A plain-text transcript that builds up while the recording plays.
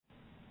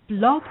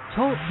Blog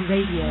Talk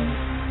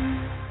Radio.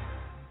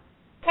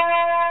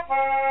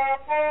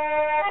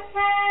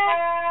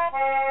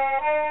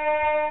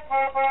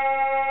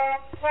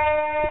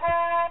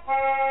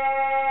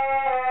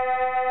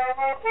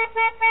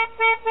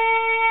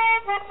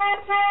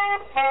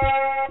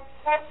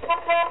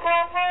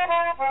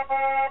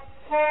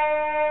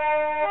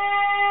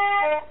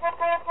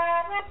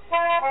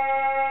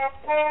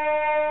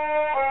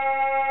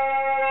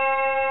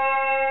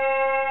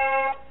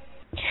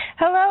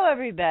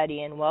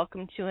 And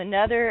welcome to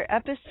another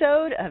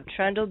episode of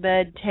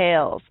Trundlebed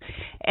Tales.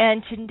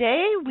 And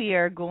today we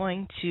are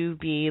going to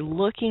be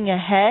looking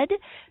ahead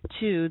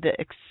to the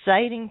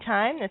exciting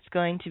time that's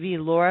going to be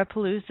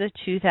LauraPalooza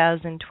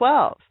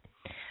 2012.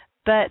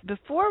 But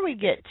before we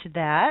get to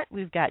that,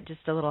 we've got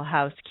just a little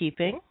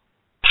housekeeping.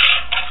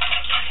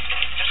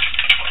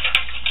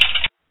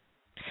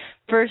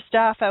 First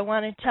off, I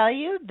want to tell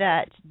you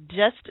that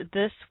just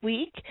this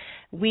week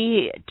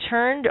we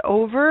turned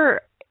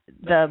over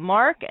the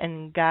mark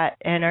and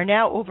are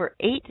now over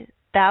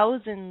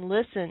 8,000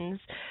 listens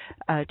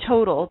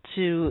total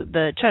to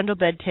the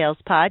Trundlebed Tales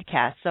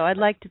podcast. So I'd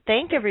like to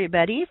thank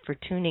everybody for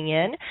tuning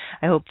in.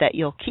 I hope that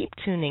you'll keep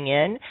tuning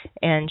in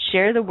and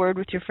share the word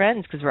with your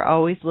friends because we're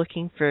always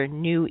looking for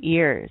new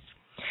ears.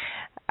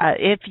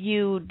 If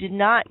you did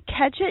not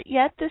catch it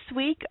yet this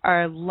week,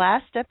 our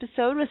last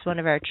episode was one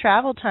of our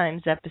Travel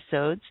Times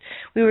episodes.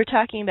 We were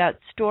talking about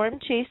storm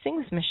chasing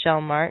with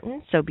Michelle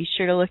Martin, so be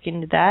sure to look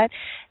into that.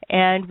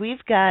 And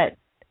we've got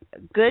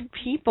good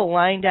people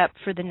lined up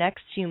for the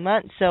next few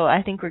months, so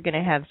I think we're going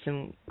to have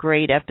some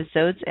great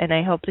episodes, and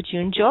I hope that you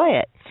enjoy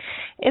it.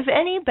 If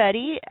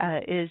anybody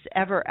is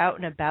ever out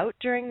and about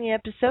during the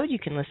episode, you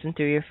can listen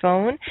through your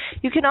phone.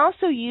 You can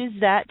also use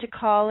that to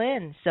call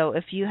in, so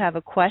if you have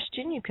a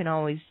question, you can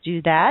always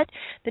do that.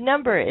 The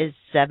number is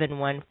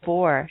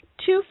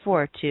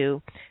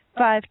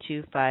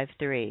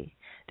 714-242-5253.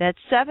 That's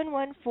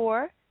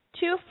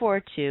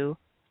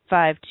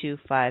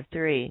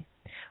 714-242-5253.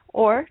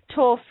 Or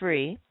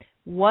toll-free,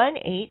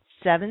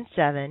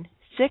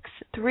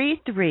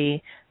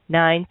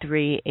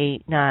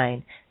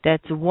 1-877-633-9389.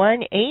 That's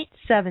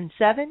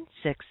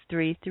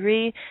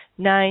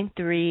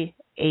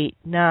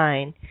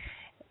 1-877-633-9389.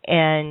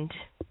 And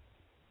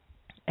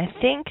I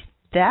think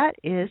that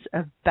is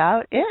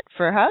about it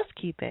for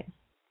housekeeping.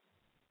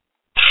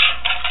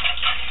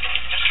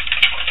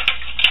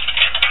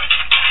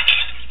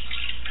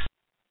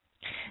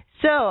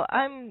 So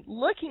I'm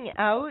looking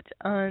out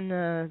on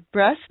the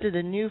breast of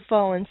the new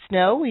fallen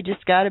snow. We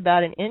just got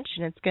about an inch,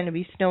 and it's going to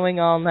be snowing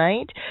all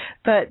night.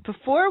 But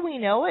before we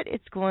know it,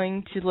 it's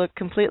going to look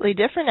completely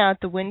different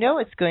out the window.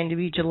 It's going to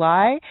be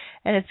July,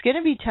 and it's going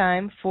to be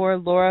time for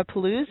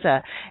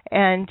LauraPalooza.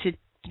 And to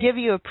give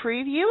you a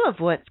preview of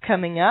what's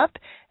coming up,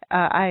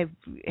 I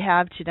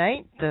have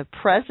tonight the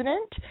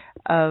president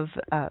of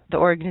the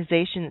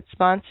organization that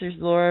sponsors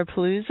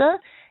LauraPalooza,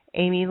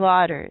 Amy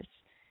Lauters.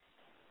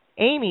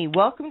 Amy,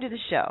 welcome to the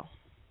show.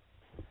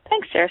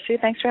 Thanks, Sarah Sue.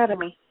 Thanks for having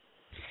me.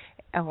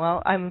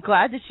 Well, I'm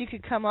glad that you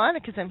could come on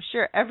because I'm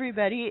sure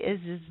everybody is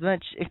as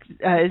much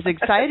as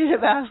excited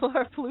about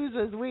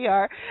LauraPalooza as we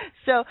are.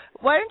 So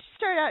why don't you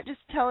start out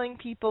just telling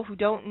people who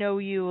don't know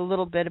you a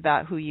little bit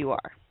about who you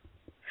are?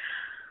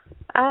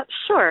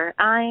 Sure.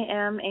 I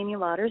am Amy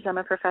Lauters. I'm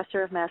a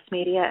professor of mass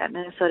media at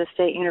Minnesota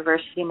State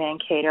University,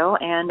 Mankato,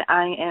 and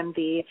I am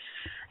the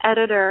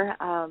editor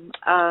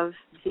of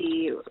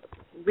the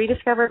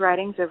Rediscovered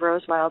Writings of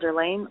Rose Wilder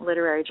Lane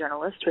literary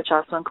journalist, which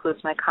also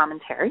includes my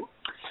commentary,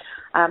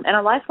 and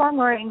a lifelong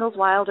Laura Ingalls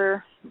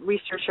Wilder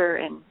researcher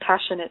and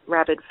passionate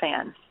rabid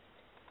fan.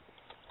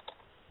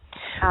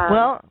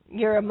 Well,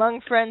 you're among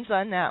friends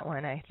on that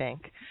one, I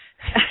think.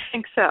 I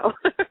think so.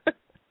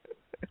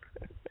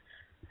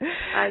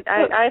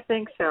 I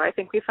think so. I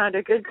think we found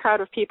a good crowd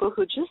of people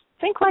who just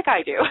think like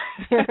I do.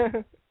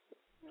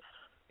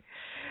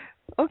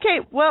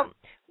 Okay, well,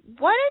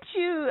 why don't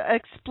you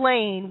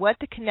explain what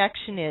the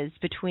connection is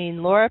between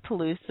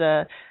LauraPalooza,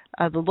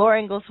 the Laura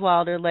Ingalls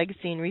Wilder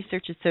Legacy and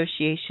Research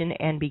Association,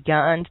 and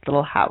Beyond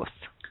Little House?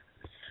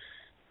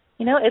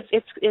 You know,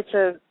 it's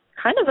a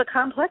kind of a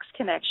complex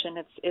connection.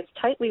 It's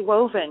tightly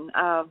woven,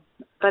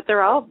 but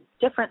they're all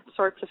different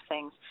sorts of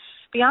things.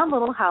 Beyond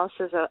Little House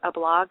is a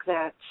blog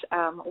that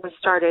was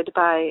started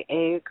by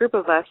a group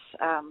of us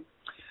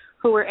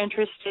who were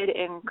interested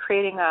in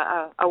creating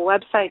a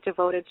website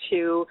devoted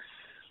to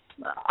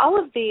all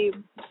of the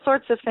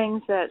sorts of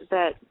things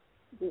that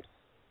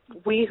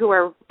we who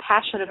are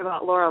passionate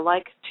about Laura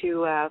like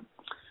to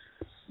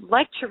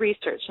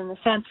research, in the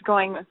sense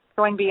going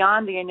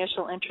beyond the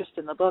initial interest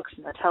in the books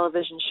and the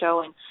television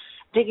show and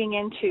digging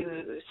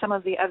into some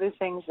of the other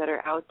things that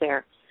are out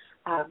there.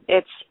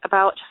 It's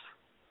about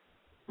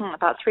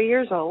 3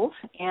 years old,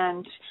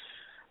 and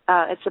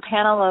it's a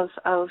panel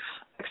of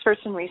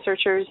experts and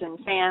researchers and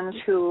fans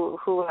who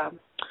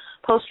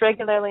post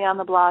regularly on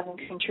the blog and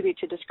contribute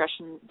to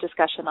discussion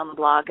on the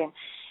blog, and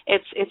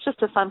it's just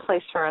a fun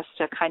place for us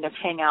to kind of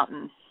hang out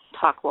and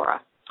talk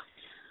Laura.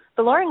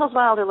 The Laura Ingalls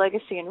Wilder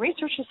Legacy and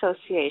Research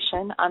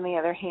Association, on the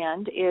other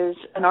hand, is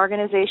an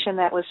organization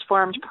that was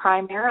formed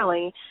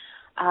primarily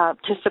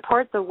to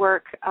support the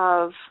work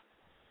of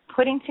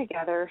putting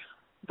together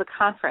the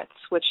conference,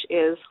 which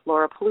is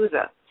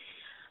LauraPalooza.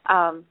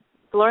 The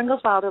Laura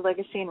Ingalls Wilder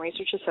Legacy and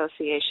Research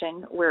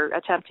Association, we're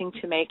attempting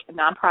to make a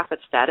nonprofit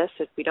status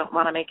if we don't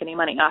want to make any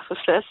money off of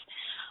this.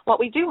 What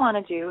we do want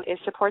to do is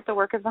support the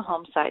work of the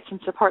home sites and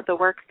support the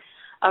work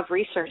of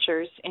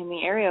researchers in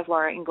the area of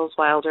Laura Ingalls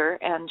Wilder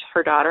and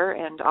her daughter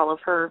and all of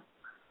her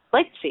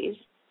legacies.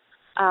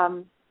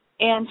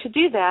 And to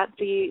do that,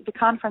 the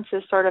conference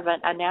is sort of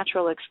a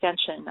natural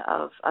extension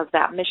of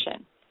that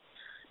mission.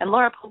 And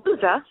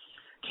LauraPalooza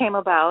came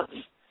about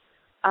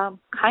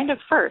kind of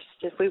first.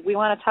 If we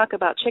want to talk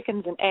about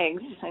chickens and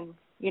eggs, and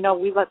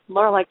we let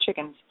Laura like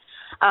chickens.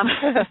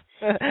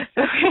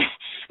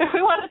 If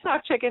we want to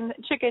talk chicken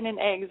and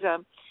eggs,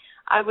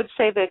 I would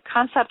say the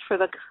concept for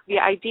the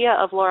idea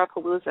of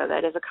LauraPalooza,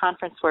 that is a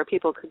conference where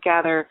people could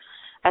gather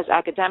as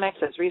academics,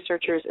 as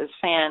researchers, as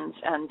fans,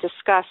 and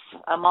discuss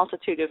a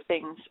multitude of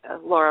things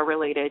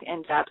Laura-related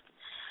in depth,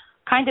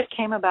 kind of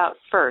came about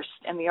first,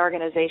 and the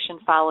organization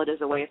followed as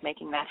a way of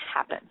making that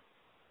happen.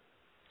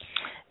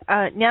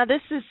 Now,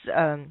 this is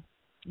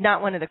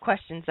not one of the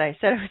questions I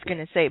said I was going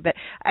to say, but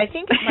I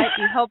think it might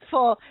be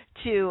helpful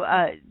to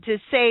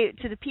say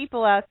to the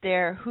people out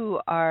there who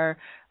are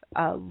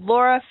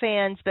Laura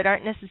fans but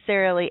aren't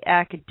necessarily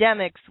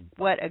academics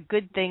what a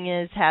good thing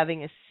is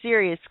having a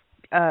serious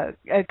a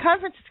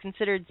conference is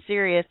considered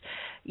serious,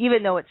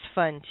 even though it's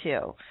fun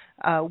too.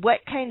 What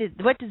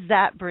does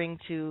that bring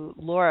to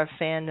Laura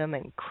fandom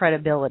and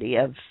credibility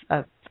of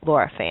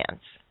Laura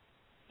fans?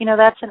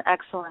 That's an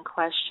excellent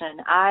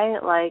question. I,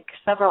 like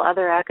several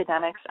other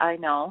academics I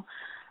know,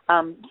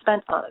 have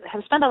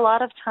spent a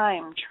lot of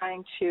time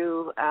trying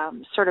to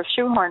sort of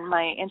shoehorn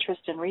my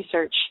interest in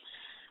research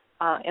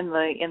in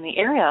the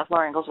area of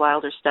Laura Ingalls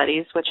Wilder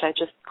studies, which I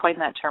just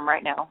coined that term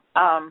right now,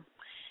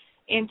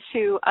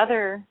 into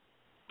other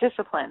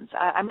disciplines.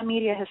 I'm a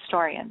media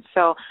historian,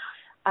 so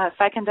if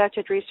I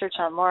conducted research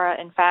on Laura,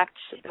 in fact,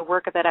 the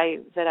work that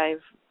I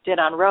did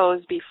on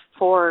Rose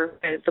before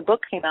the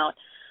book came out,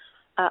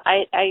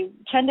 I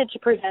tended to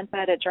present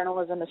that at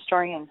journalism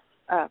historian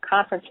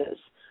conferences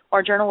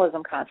or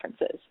journalism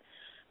conferences,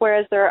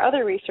 whereas there are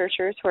other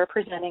researchers who are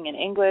presenting in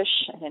English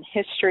and in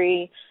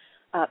history,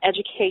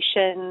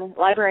 education,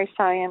 library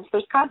science.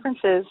 There's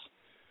conferences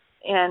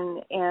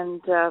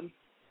and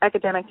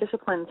academic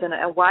disciplines in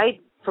a wide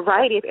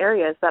variety of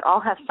areas that all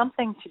have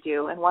something to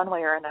do in one way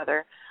or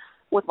another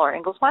with Laura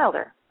Ingalls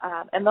Wilder.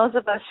 And those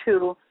of us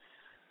who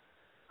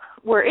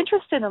were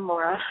interested in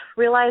Laura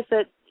realized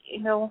that,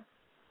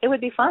 it would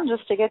be fun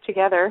just to get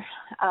together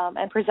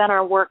and present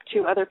our work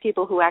to other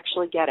people who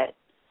actually get it,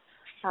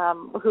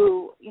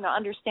 who,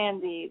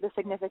 understand the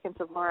significance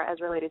of Laura as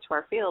related to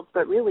our fields,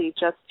 but really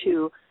just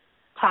to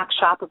talk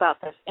shop about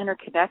this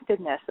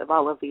interconnectedness of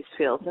all of these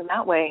fields. And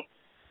that way,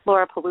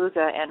 LauraPalooza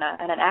and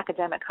an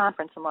academic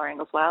conference in Laura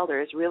Ingalls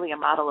Wilder is really a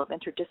model of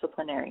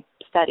interdisciplinary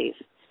studies.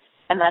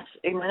 And that's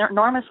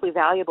enormously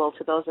valuable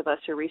to those of us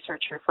who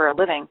research her for a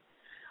living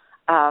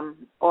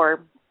or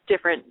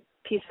different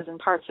pieces and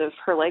parts of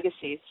her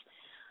legacies,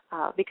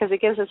 because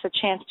it gives us a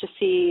chance to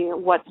see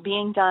what's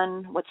being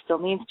done, what still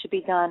needs to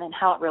be done, and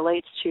how it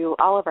relates to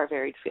all of our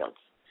varied fields.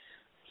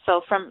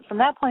 So from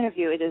that point of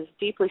view, it is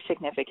deeply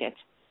significant.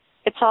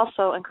 It's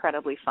also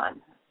incredibly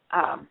fun.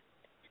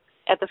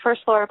 At the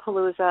first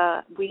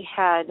LauraPalooza, we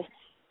had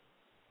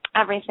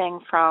everything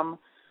from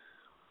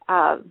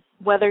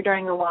weather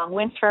during the long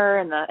winter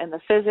and the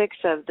physics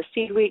of the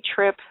seed wheat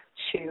trip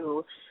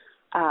to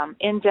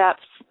in-depth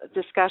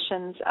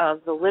discussions of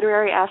the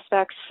literary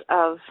aspects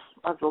of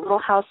the Little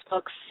House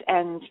books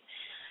and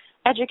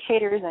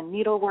educators and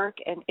needlework.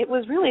 And it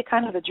was really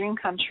kind of a dream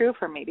come true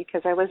for me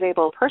because I was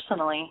able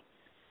personally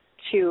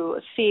to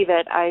see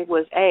that I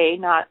was,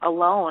 not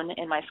alone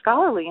in my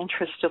scholarly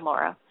interest in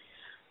Laura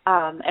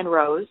and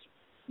Rose,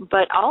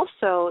 but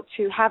also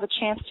to have a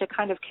chance to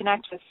kind of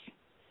connect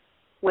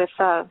with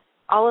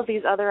all of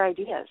these other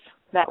ideas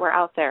that were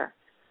out there.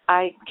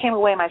 I came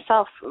away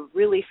myself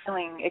really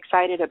feeling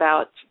excited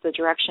about the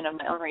direction of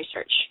my own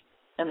research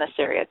in this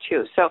area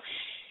too. So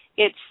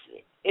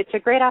it's a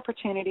great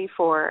opportunity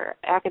for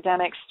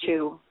academics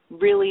to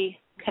really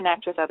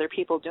connect with other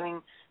people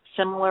doing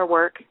similar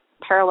work,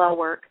 parallel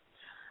work,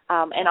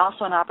 and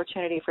also an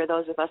opportunity for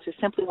those of us who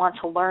simply want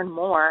to learn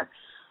more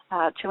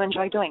to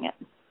enjoy doing it.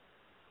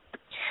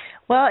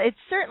 Well, it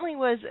certainly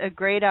was a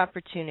great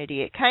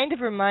opportunity. It kind of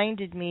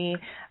reminded me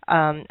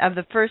of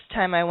the first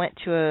time I went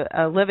to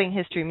a Living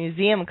History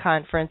Museum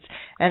conference,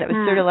 and it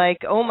was sort of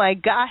like, oh my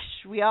gosh,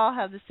 we all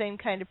have the same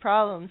kind of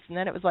problems. And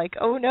then it was like,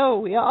 oh no,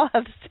 we all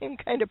have the same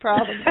kind of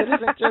problems. It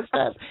isn't just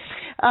us.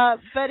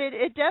 But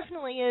it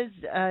definitely is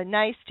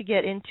nice to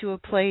get into a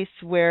place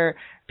where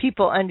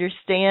people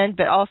understand,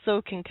 but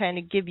also can kind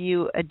of give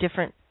you a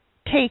different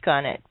take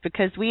on it,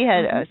 because we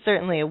had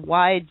certainly a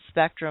wide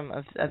spectrum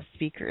of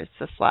speakers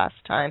this last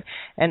time,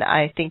 and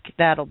I think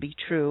that'll be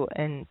true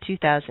in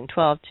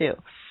 2012 too.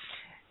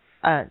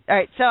 All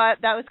right, so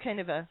that was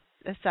kind of a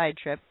a side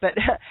trip, but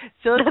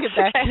so let's get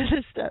back to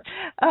the stuff.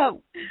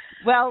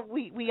 Well,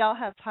 we all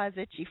have paws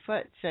itchy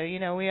foot, so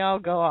we all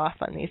go off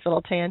on these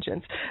little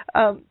tangents.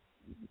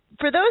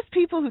 For those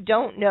people who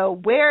don't know,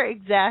 where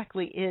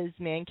exactly is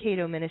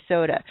Mankato,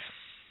 Minnesota?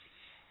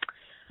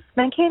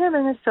 Mankato,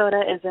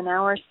 Minnesota is an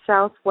hour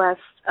southwest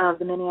of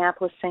the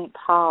Minneapolis-St.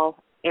 Paul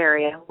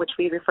area, which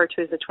we refer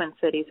to as the Twin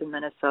Cities in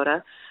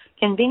Minnesota,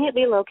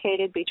 conveniently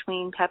located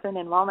between Pepin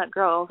and Walnut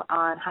Grove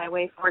on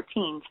Highway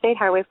 14, State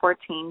Highway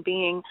 14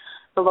 being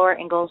the Laura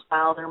Ingalls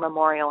Wilder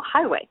Memorial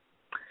Highway.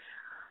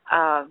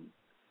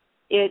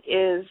 It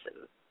is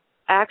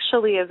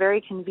actually a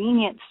very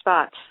convenient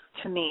spot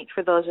to meet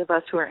for those of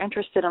us who are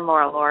interested in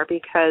Laura lore,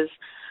 because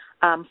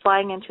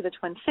flying into the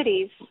Twin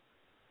Cities,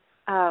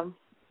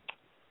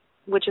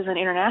 which is an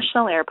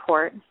international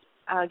airport,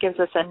 gives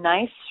us a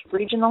nice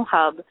regional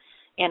hub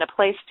and a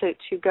place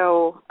to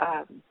go,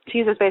 to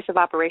use as base of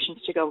operations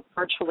to go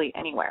virtually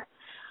anywhere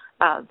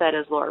that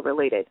is Laura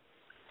related.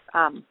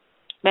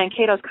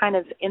 Mankato is kind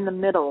of in the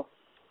middle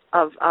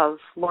of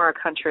Laura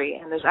country,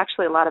 and there's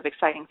actually a lot of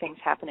exciting things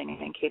happening in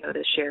Mankato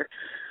this year.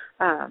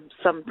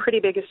 Some pretty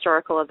big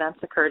historical events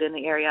occurred in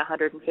the area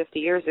 150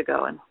 years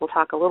ago, and we'll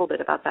talk a little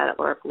bit about that at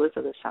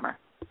LauraPalooza this summer.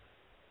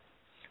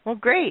 Well,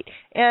 great.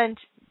 And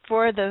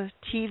for the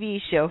TV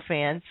show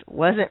fans,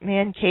 wasn't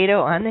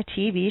Mankato on the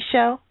TV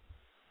show?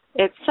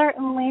 It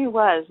certainly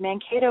was.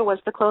 Mankato was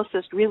the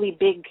closest really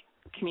big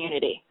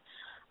community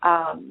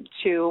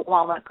to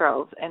Walnut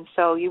Grove, and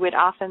so you would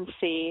often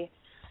see,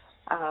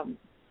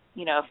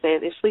 if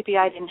the Sleepy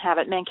Eye didn't have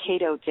it,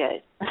 Mankato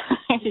did.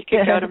 You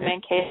could go to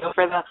Mankato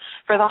for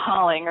the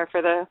hauling, or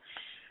for the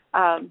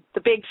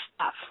big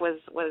stuff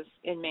was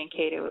in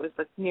Mankato. It was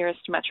the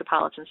nearest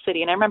metropolitan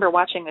city, and I remember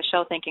watching the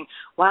show thinking,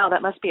 wow,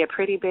 that must be a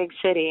pretty big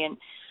city. And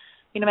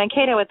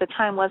Mankato at the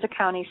time was a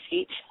county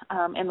seat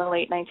in the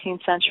late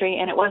 19th century,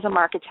 and it was a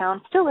market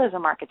town, still is a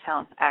market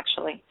town,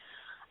 actually,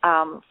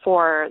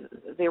 for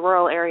the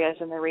rural areas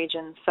in the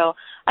region. So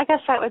I guess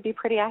that would be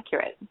pretty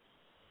accurate.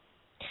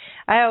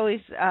 I always,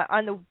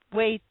 on the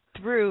way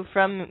through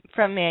from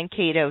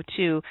Mankato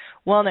to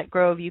Walnut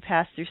Grove, you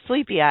pass through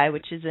Sleepy Eye,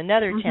 which is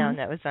another town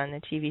that was on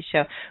the TV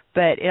show,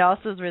 but it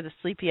also is where the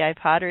Sleepy Eye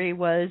pottery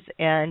was,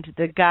 and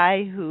the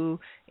guy who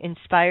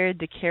inspired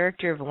the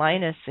character of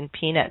Linus in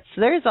Peanuts.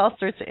 So there's all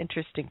sorts of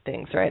interesting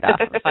things right off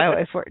of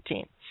Highway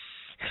 14.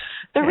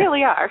 There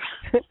really are.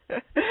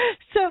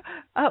 So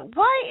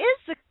why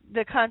is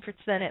the conference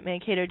then at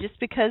Mankato? Just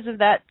because of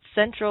that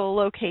central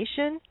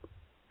location?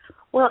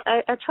 Well,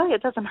 I tell you,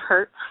 it doesn't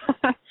hurt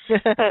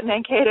that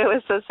Mankato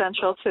is so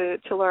central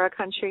to Laura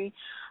country,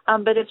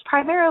 but it's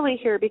primarily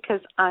here because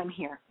I'm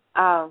here.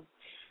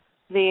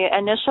 The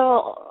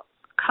initial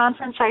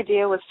conference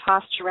idea was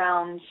tossed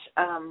around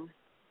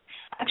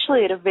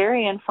actually at a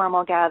very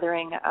informal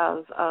gathering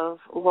of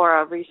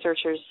Laura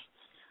researchers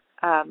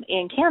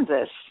in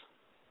Kansas.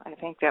 I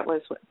think that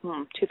was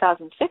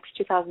 2006,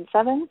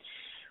 2007.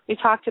 We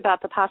talked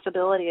about the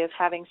possibility of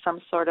having some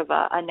sort of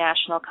a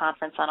national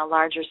conference on a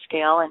larger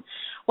scale. And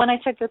when I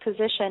took the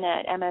position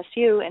at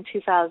MSU in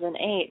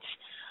 2008,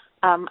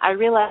 I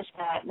realized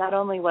that not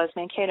only was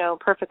Mankato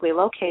perfectly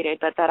located,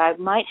 but that I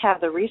might have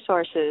the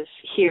resources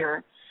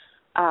here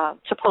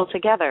to pull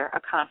together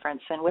a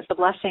conference. And with the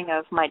blessing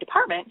of my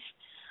department,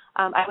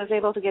 I was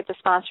able to get the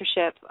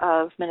sponsorship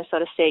of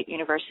Minnesota State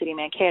University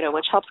Mankato,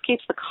 which helps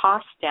keep the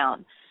cost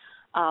down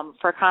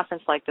for a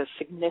conference like this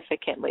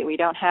significantly. We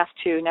don't have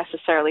to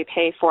necessarily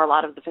pay for a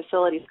lot of the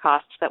facilities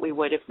costs that we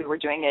would if we were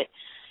doing it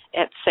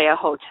at, say, a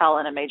hotel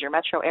in a major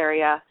metro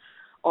area,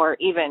 or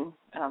even,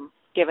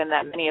 given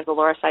that many of the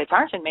Laura sites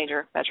aren't in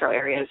major metro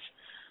areas,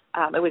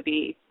 it would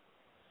be,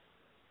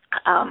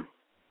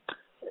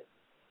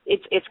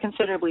 it's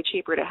considerably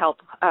cheaper to help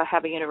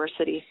have a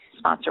university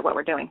sponsor what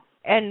we're doing.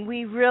 And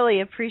we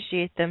really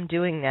appreciate them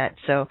doing that.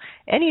 So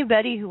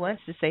anybody who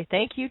wants to say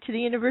thank you to the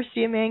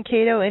University of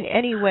Mankato in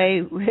any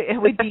way,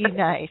 it would be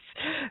nice,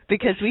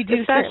 because we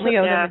do certainly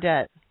owe them a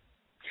debt.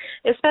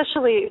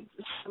 Especially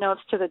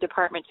notes to the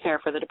department chair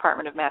for the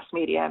Department of Mass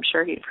Media. I'm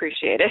sure he'd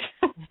appreciate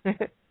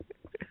it.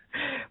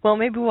 Well,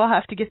 maybe we'll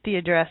have to get the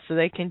address so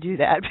they can do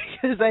that,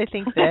 because I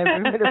think that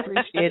everyone would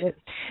appreciate it.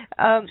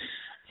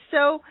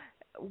 So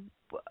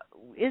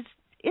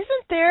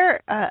isn't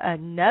there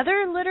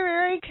another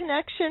literary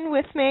connection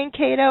with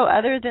Mankato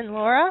other than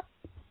Laura?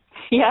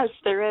 Yes,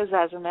 there is,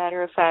 as a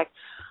matter of fact.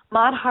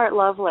 Maud Hart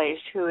Lovelace,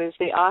 who is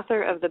the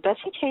author of the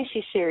Betsy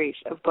Tacy series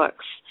of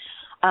books,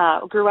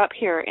 grew up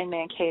here in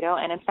Mankato,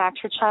 and in fact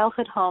her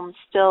childhood home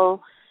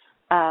still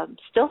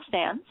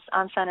stands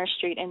on Center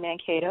Street in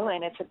Mankato,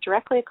 and it's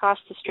directly across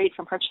the street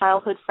from her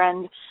childhood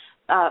friend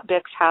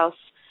Bick's house,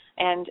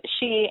 and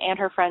she and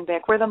her friend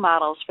Bick were the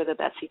models for the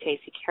Betsy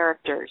Tacy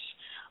characters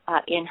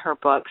in her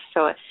books.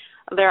 So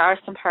there are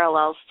some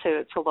parallels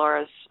to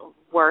Laura's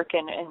work,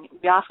 and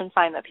we often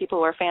find that people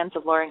who are fans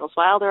of Laura Ingalls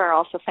Wilder are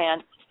also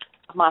fans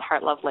of Maud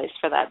Hart Lovelace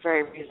for that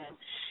very reason.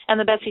 And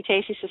the Betsy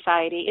Tacy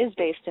Society is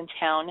based in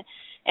town,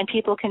 and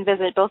people can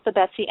visit both the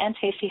Betsy and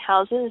Tacy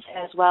houses,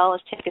 as well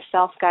as take a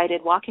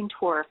self-guided walking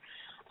tour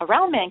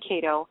around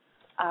Mankato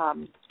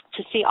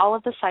to see all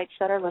of the sites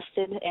that are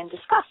listed and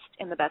discussed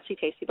in the Betsy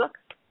Tacy book.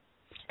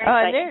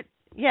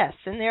 Yes,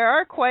 and there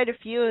are quite a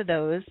few of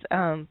those.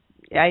 I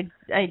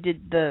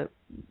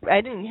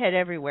didn't head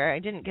everywhere. I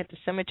didn't get the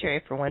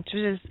cemetery for once,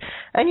 which is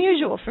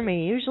unusual for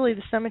me. Usually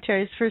the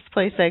cemetery is the first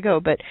place I go,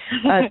 but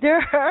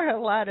there are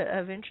a lot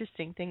of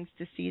interesting things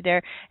to see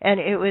there. And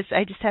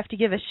I just have to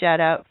give a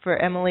shout out for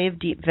Emily of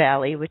Deep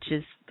Valley, which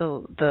is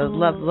the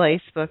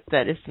Lovelace book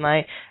that is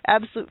my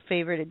absolute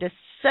favorite. It does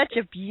such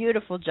a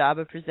beautiful job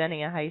of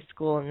presenting a high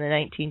school in the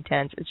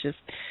 1910s.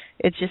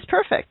 It's just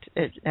perfect.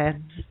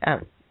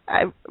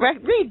 I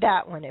read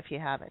that one if you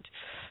haven't.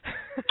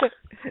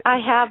 I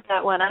have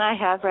that one, and I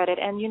have read it.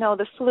 And,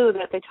 the slough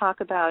that they talk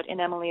about in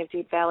Emily of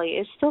Deep Valley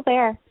is still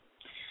there.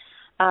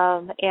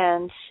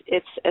 And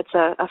it's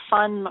a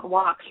fun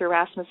walk through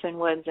Rasmussen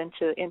Woods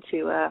into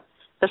the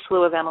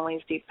slough of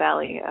Emily's Deep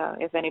Valley.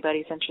 If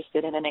anybody's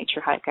interested in a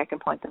nature hike, I can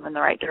point them in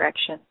the right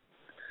direction.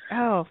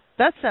 Oh,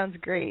 that sounds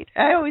great.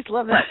 I always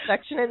love that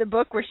section in the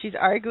book where she's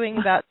arguing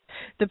about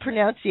the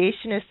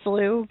pronunciation of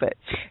slough. But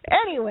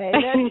anyway,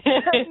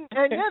 that's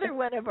another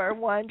one of our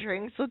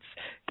wanderings. Let's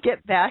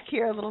get back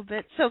here a little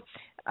bit. So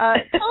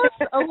tell us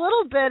a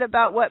little bit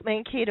about what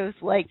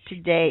Mankato's like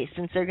today,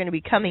 since they're going to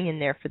be coming in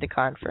there for the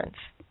conference.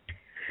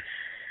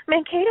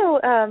 Mankato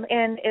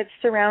and its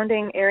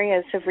surrounding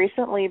areas have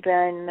recently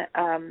been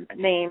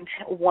named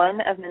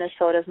one of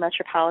Minnesota's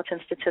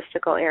metropolitan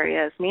statistical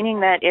areas,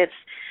 meaning that it's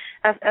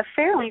a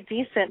fairly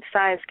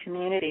decent-sized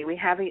community. We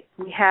have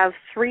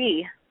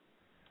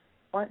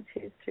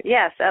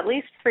at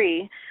least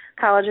three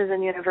colleges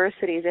and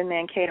universities in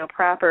Mankato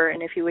proper,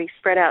 and if we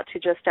spread out to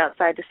just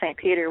outside to St.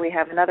 Peter, we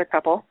have another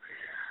couple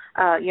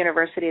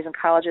universities and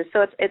colleges.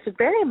 So it's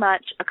very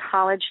much a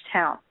college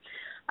town.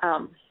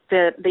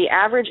 The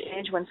average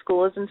age when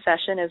school is in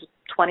session is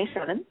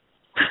 27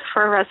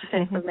 for a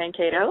resident of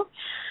Mankato.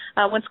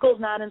 When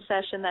school's not in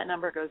session, that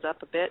number goes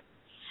up a bit.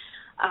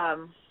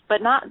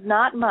 But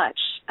not much.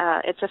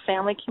 It's a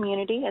family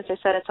community. As I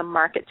said, it's a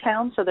market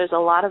town, so there's a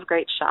lot of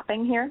great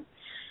shopping here.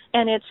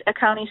 And it's a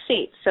county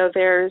seat, so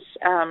there's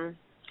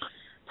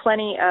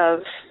plenty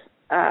of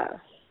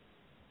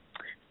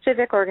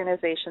civic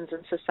organizations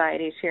and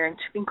societies here,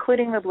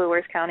 including the Blue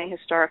Earth County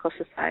Historical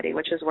Society,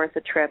 which is worth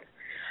a trip.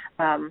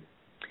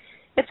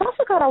 It's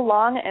also got a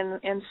long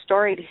and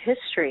storied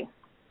history.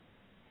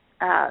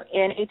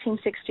 In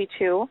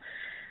 1862,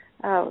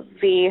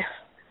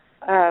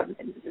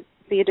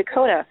 the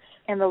Dakota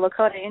and the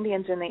Lakota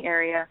Indians in the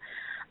area,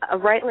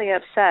 rightly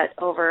upset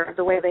over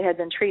the way they had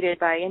been treated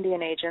by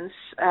Indian agents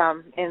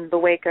in the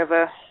wake of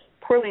a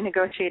poorly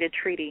negotiated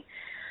treaty,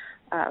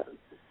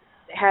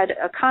 had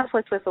a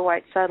conflict with the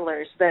white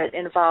settlers that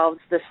involved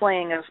the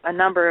slaying of a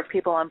number of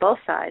people on both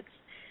sides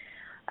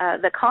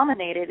that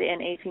culminated in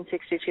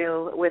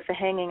 1862 with the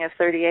hanging of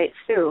 38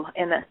 Sioux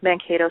in the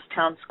Mankato's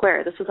town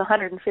square. This was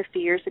 150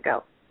 years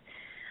ago.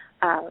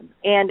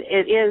 And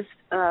it is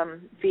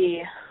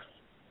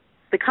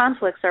the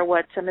conflicts are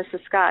what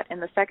Mrs. Scott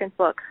in the second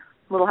book,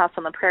 Little House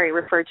on the Prairie,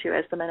 referred to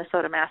as the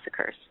Minnesota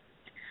Massacres.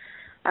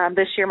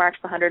 This year marks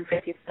the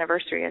 150th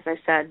anniversary, as I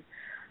said,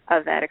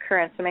 of that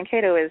occurrence. And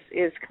Mankato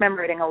is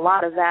commemorating a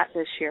lot of that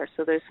this year.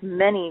 So there's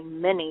many,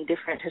 many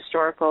different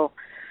historical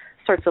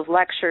sorts of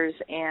lectures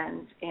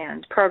and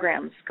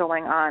programs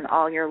going on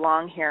all year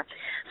long here.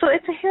 So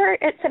it's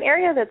an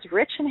area that's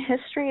rich in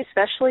history,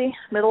 especially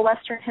Middle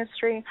Western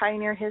history,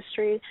 pioneer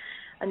history,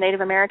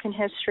 Native American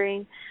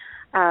history.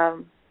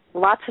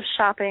 Lots of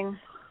shopping,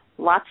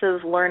 lots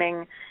of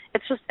learning.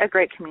 It's just a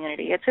great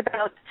community. It's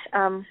about,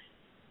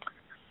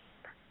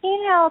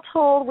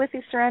 told with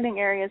the surrounding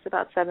areas,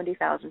 about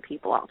 70,000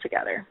 people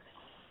altogether.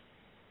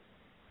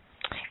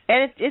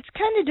 And it's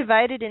kind of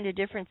divided into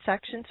different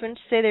sections. Wouldn't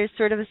you say there's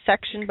sort of a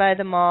section by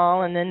the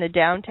mall, and then the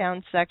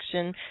downtown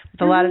section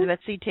with a lot of the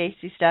Betsy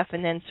Tacy stuff,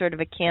 and then sort of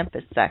a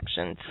campus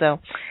section. So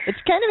it's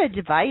kind of a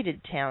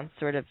divided town,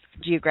 sort of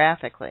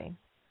geographically.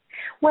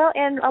 Well,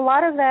 and a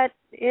lot of that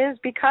is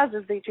because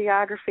of the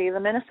geography. The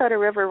Minnesota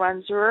River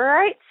runs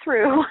right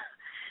through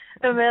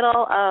the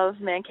middle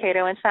of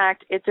Mankato. In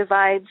fact, it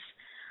divides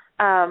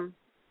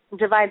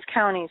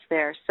counties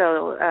there.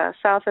 So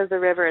south of the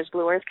river is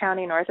Blue Earth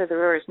County, north of the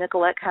river is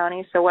Nicollet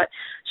County. So what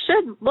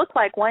should look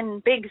like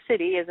one big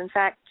city is in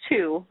fact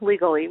two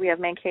legally. We have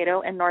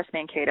Mankato and North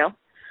Mankato,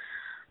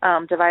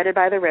 divided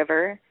by the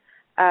river.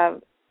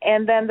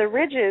 And then the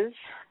ridges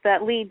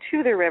that lead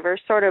to the river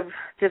sort of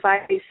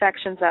divide these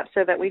sections up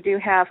so that we do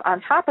have on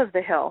top of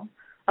the hill,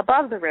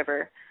 above the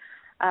river,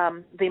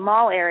 the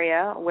mall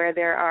area where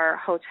there are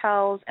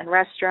hotels and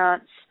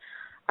restaurants.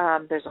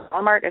 There's a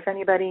Walmart if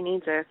anybody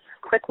needs a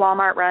quick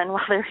Walmart run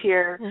while they're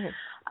here.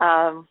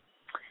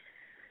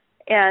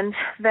 And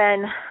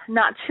then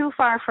not too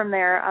far from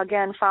there,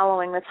 again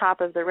following the top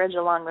of the ridge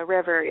along the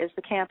river, is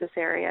the campus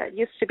area. It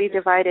used to be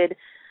divided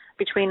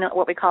between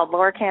what we called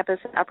lower campus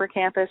and upper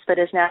campus, but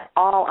is now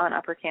all on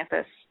upper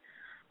campus,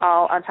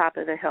 all on top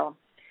of the hill.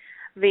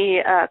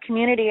 The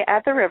community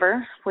at the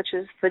river, which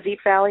is the Deep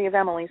Valley of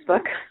Emily's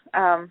book,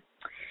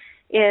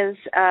 is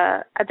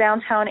a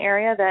downtown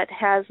area that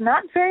has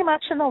not very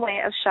much in the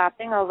way of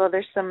shopping, although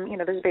there's some,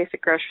 there's a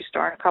basic grocery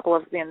store and a couple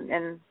of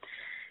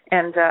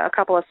a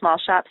couple of small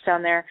shops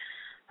down there,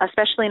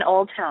 especially in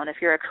Old Town. If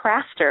you're a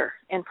crafter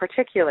in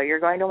particular, you're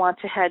going to want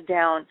to head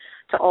down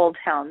to Old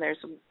Town. There's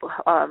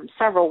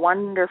several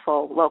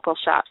wonderful local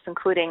shops,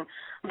 including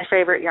my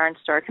favorite yarn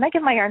store. Can I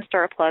give my yarn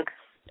store a plug?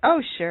 Oh,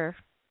 sure.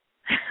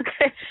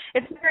 Okay.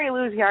 It's Mary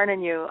Lou's Yarn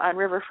and You on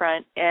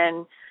Riverfront,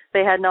 and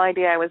they had no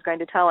idea I was going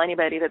to tell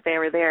anybody that they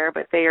were there,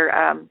 but they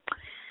are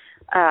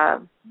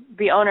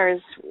the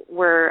owners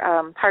were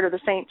part of the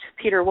St.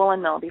 Peter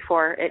Woolen Mill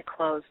before it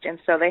closed, and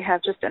so they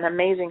have just an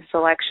amazing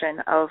selection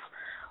of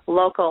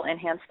local and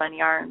hand-spun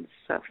yarns.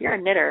 So if you're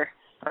a knitter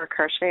or a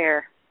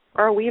crocheter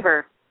or a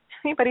weaver,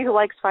 anybody who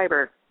likes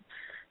fiber,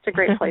 it's a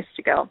great place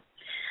to go.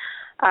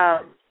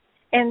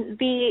 And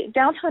the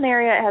downtown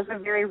area has a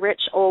very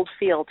rich old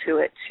feel to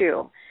it,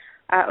 too.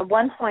 At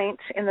one point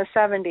in the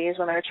 70s,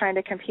 when they were trying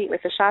to compete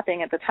with the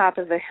shopping at the top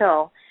of the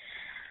hill,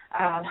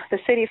 the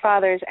city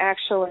fathers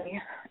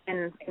actually,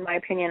 in my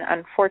opinion,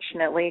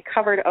 unfortunately,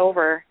 covered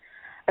over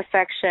a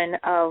section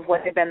of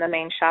what had been the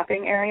main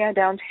shopping area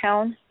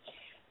downtown.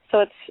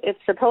 So it's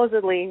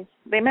supposedly,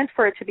 they meant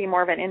for it to be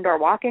more of an indoor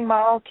walking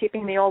mall,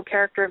 keeping the old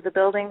character of the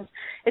buildings.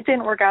 It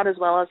didn't work out as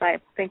well as I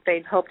think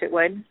they'd hoped it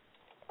would.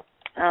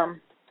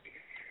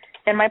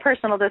 And my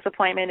personal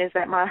disappointment is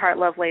that my Heart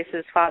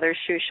Lovelace's father's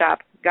shoe shop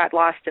got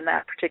lost in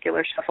that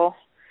particular shuffle.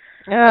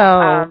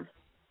 Oh.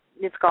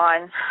 It's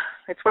gone.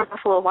 It's where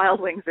Buffalo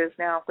Wild Wings is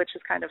now, which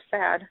is kind of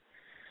sad.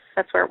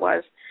 That's where it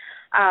was.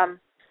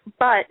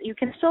 But you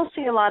can still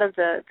see a lot of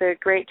the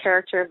great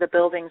character of the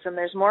buildings, and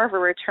there's more of a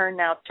return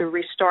now to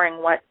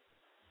restoring what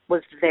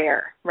was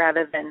there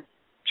rather than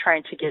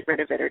trying to get rid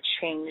of it or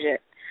change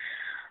it.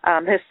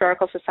 The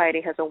Historical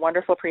Society has a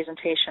wonderful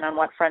presentation on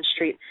what Front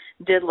Street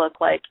did look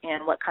like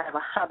and what kind of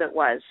a hub it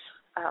was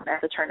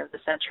at the turn of the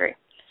century.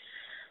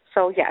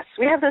 So, yes,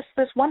 we have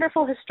this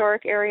wonderful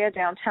historic area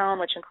downtown,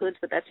 which includes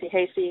the Betsy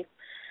Hasey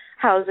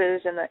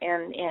houses and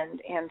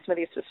some of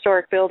these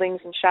historic buildings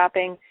and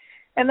shopping.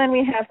 And then we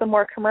have the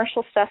more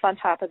commercial stuff on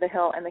top of the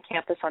hill and the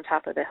campus on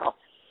top of the hill.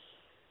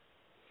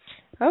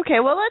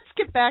 Okay, well, let's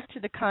get back to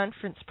the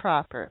conference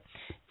proper.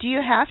 Do you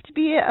have to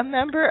be a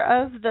member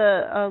of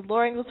the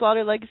Laura Ingalls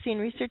Wilder Legacy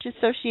and Research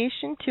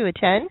Association to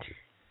attend?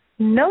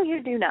 No,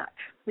 you do not.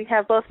 We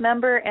have both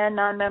member and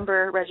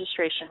non-member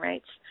registration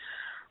rates.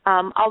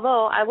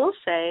 Although I will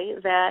say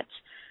that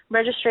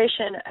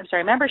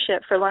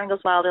membership for Laura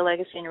Ingalls Wilder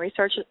Legacy and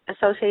Research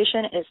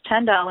Association is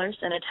 $10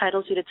 and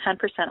entitles you to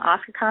 10% off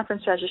your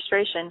conference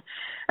registration.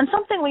 And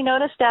something we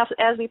noticed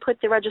as we put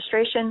the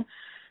registration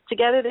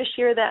together this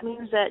year, that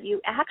means that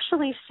you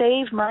actually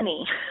save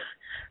money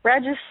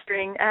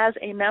registering as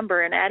a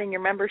member and adding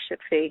your membership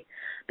fee,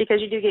 because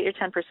you do get your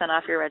 10%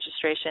 off your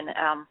registration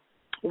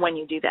when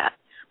you do that.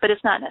 But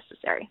it's not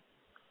necessary.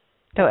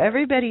 So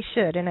everybody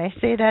should, and I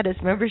say that as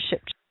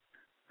membership.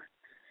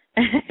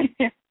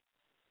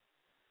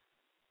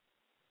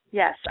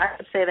 Yes, I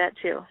would say that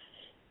too.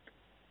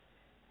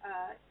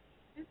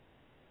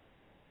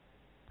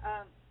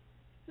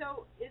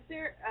 So is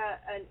there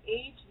an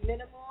age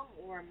minimum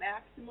or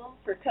maximum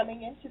for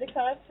coming into the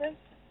conference?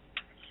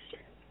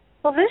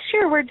 Well, this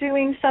year we're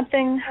doing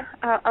something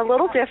a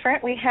little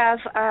different. We have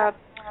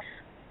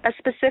a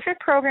specific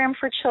program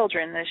for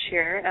children this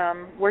year.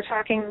 We're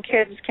talking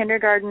kids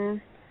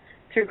kindergarten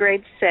through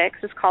grade 6.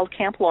 It's called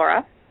Camp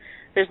Laura.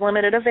 There's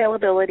limited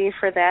availability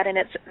for that, and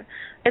it's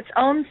its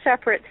own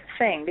separate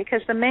thing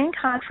because the main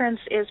conference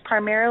is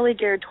primarily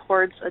geared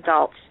towards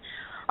adults,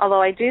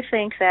 although I do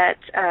think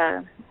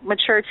that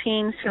mature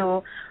teens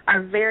who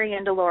are very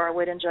into Laura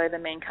would enjoy the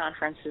main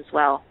conference as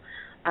well.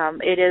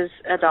 It is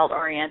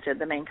adult-oriented,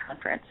 the main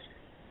conference.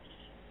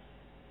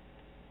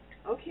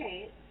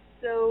 Okay,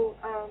 so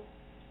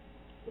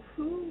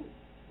who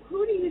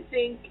do you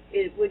think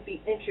would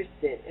be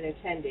interested in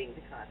attending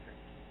the conference?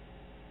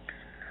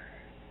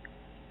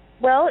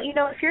 Well,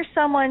 if you're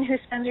someone who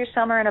spends your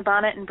summer in a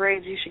bonnet and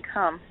braids, you should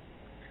come.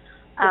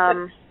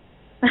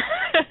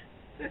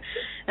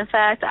 In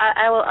fact,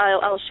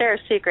 I'll share a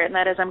secret, and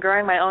that is I'm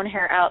growing my own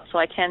hair out so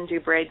I can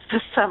do braids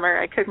this summer.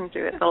 I couldn't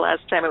do it the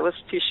last time. It was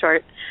too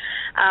short.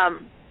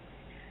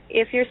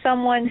 If you're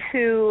someone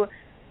who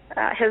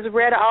has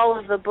read all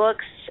of the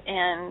books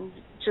and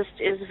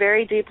just is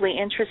very deeply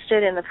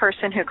interested in the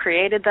person who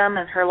created them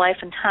and her life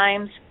and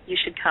times, you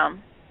should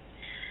come.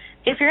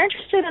 If you're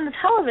interested in the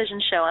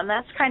television show, and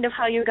that's kind of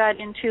how you got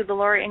into the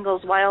Laura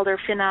Ingalls Wilder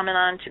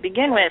phenomenon to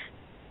begin with,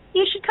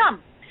 you should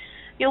come.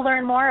 You'll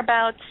learn more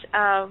about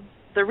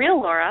the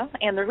real Laura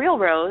and the real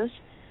Rose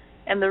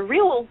and the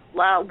real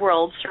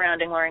world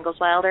surrounding Laura Ingalls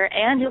Wilder,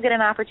 and you'll get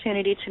an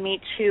opportunity to meet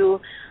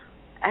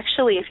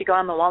actually, if you go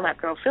on the Walnut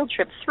Grove field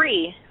trip,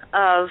 3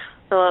 of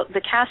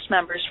the cast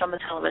members from the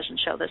television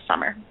show this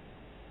summer.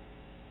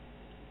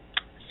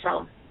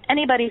 So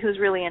anybody who's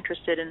really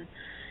interested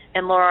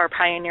in Laura or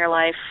Pioneer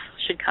life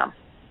should come.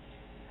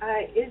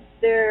 Is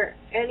there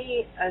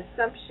any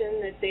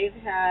assumption that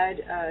they've had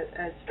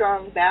a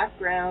strong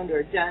background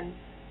or done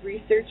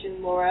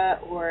researching Laura,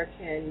 or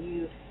can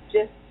you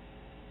just,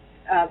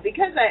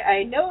 because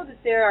I know that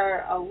there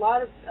are a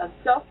lot of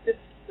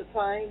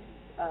self-defined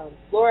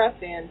Laura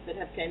fans that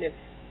have kind of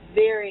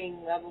varying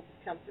levels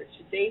of comfort.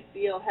 Should they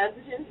feel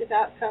hesitant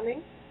about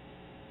coming?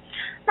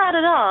 Not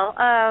at all.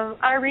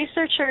 Our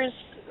researchers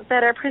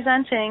that are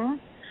presenting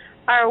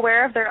are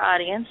aware of their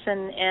audience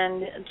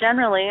and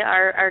generally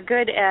are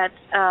good at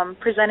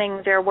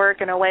presenting their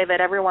work in a way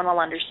that everyone will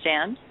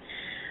understand.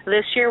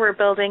 This year we're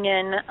building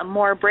in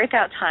more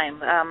breakout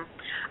time.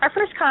 Our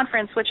first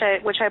conference, which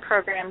I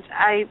programmed,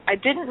 I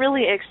didn't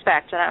really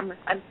expect, and I'm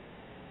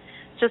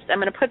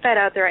going to put that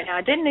out there right now.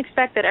 I didn't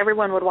expect that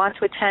everyone would want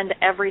to attend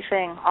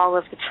everything all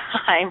of the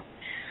time.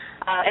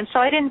 And so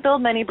I didn't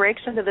build many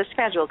breaks into the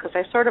schedule because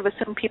I sort of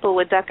assumed people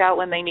would duck out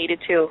when they needed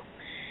to.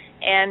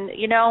 And,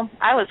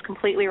 I was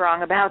completely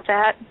wrong about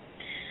that.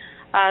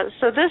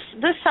 So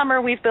this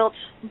summer we've built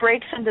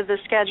breaks into the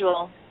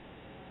schedule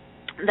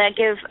that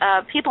give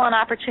people an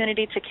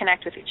opportunity to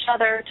connect with each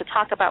other, to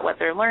talk about what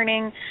they're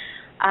learning,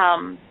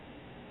 and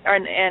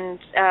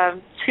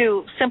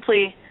to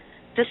simply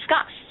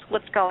discuss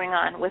what's going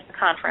on with the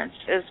conference,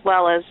 as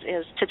well as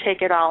to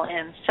take it all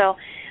in. So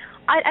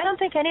I don't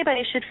think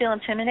anybody should feel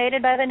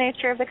intimidated by the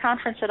nature of the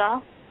conference at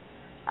all.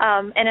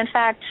 And in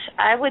fact,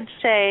 I would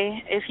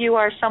say if you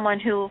are someone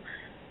who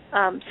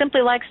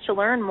simply likes to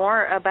learn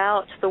more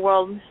about the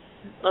world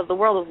of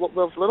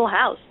Little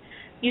House,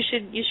 you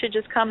should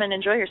just come and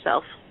enjoy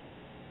yourself.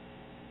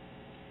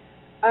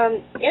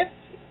 If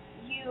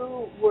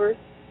you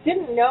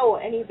didn't know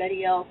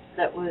anybody else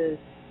that was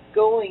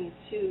going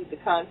to the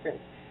conference,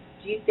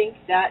 do you think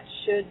that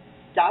should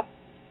stop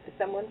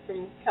someone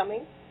from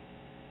coming?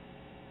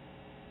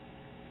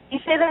 Can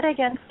you say that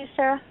again, please,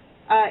 Sarah?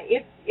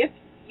 If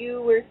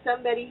you were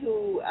somebody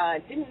who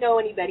didn't know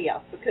anybody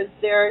else, because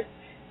there are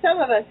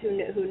some of us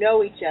who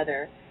know each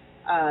other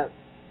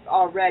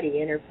already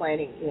and are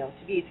planning,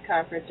 to be at the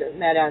conference or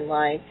met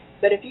online.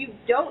 But if you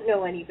don't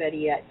know anybody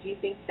yet, do you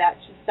think that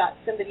should stop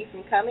somebody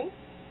from coming?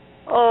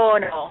 Oh,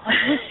 no.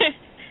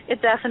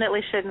 It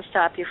definitely shouldn't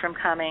stop you from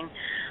coming.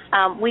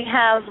 We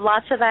have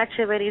lots of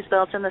activities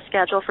built in the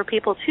schedule for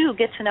people to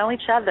get to know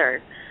each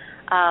other.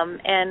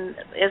 And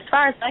as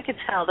far as I could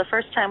tell, the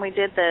first time we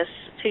did this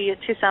 2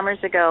 summers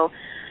ago,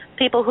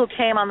 people who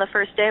came on the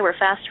first day were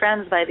fast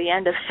friends by the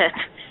end of it.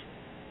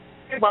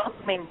 Very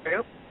welcoming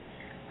group.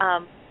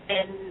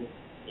 And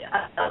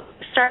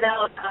start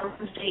out on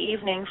Wednesday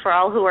evening for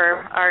all who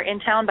are in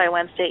town by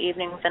Wednesday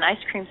evening with an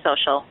ice cream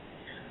social,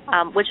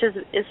 which is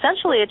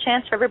essentially a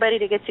chance for everybody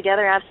to get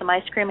together, have some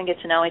ice cream, and get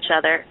to know each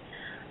other.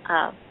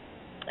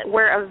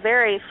 We're a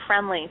very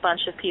friendly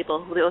bunch of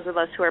people, those of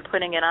us who are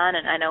putting it on,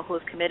 and I know who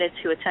have committed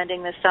to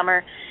attending this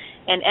summer,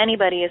 and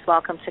anybody is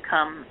welcome to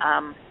come.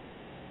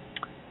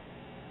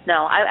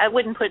 No, I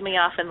wouldn't put me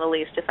off in the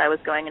least if I was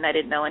going and I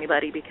didn't know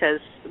anybody, because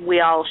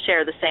we all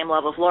share the same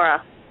love of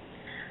Laura.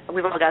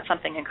 We've all got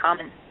something in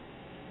common.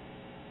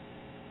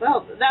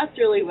 Well, that's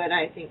really what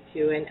I think,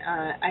 too, and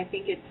I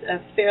think it's a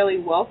fairly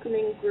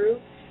welcoming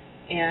group,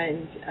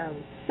 and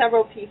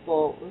several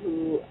people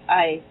who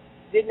I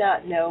did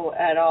not know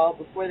at all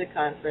before the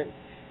conference,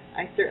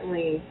 I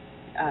certainly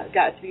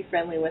got to be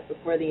friendly with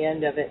before the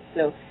end of it.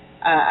 So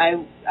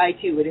I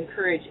too, would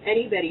encourage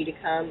anybody to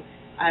come.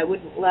 I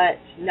wouldn't let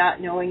not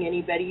knowing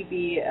anybody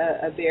be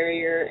a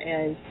barrier,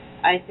 and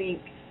I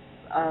think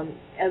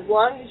as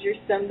long as you're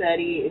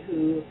somebody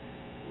who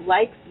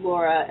likes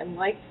Laura and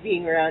likes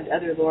being around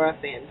other Laura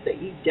fans,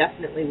 that you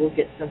definitely will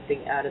get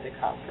something out of the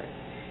conference.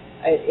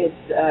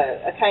 It's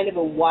a kind of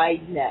a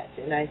wide net,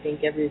 and I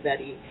think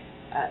everybody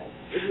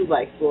who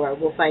likes Laura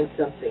will find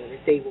something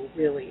that they will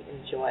really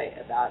enjoy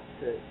about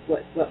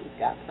what we've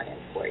got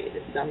planned for you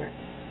this summer.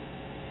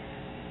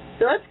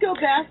 So let's go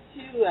back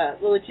to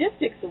the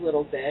logistics a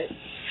little bit.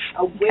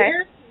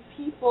 Where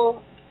can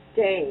people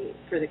stay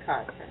for the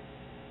conference?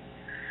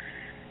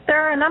 There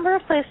are a number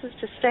of places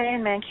to stay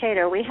in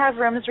Mankato. We have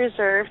rooms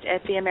reserved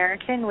at the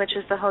American, which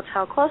is the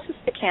hotel closest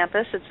to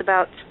campus. It's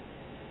about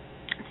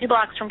 2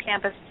 blocks from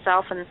campus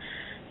itself and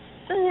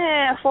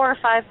 4 or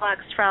 5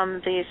 blocks from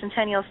the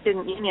Centennial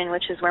Student Union,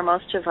 which is where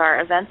most of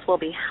our events will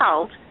be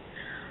held.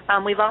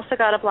 We've also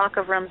got a block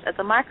of rooms at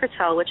the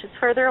Microtel, which is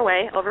further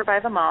away, over by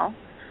the mall,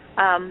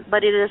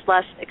 but it is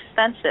less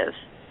expensive.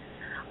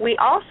 We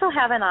also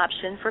have an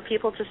option for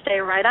people to stay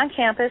right on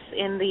campus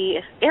in the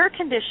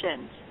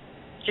air-conditioned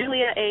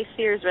Julia A.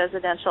 Sears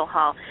Residential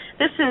Hall.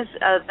 This is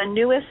the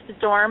newest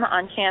dorm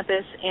on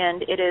campus,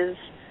 and it is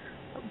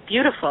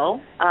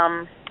beautiful.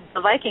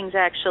 The Vikings,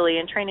 actually,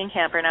 in training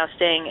camp are now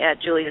staying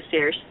at Julia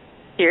Sears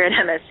here at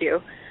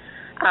MSU.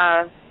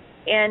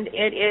 And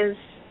it is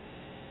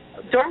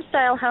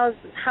dorm-style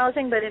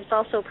housing, but it's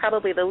also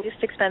probably the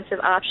least expensive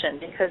option,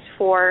 because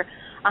for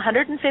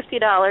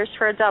 $150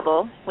 for a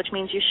double, which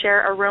means you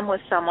share a room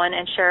with someone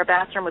and share a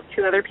bathroom with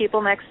 2 other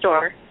people next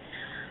door,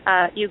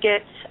 you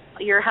get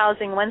your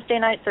housing Wednesday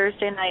night,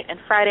 Thursday night, and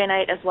Friday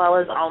night, as well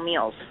as all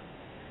meals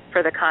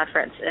for the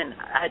conference. And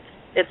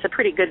it's a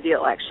pretty good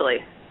deal, actually.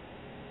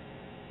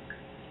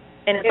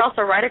 And it's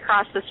also right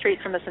across the street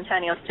from the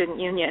Centennial Student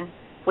Union.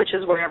 which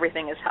is where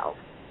everything is held.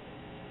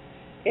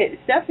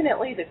 It's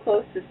definitely the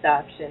closest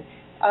option.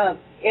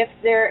 If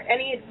there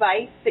any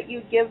advice that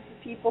you'd give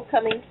people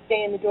coming to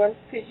stay in the dorms,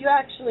 because you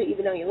actually,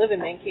 even though you live in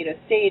Mankato,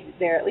 stayed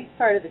there at least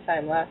part of the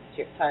time last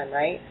time,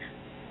 right?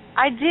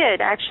 I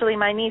did, actually.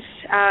 My niece,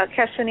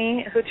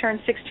 Cassini, who turned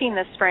 16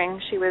 this spring,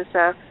 she was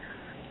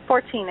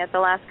 14 at the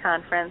last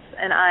conference,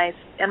 and I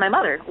and my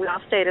mother, we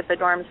all stayed at the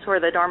dorms for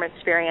the dorm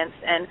experience,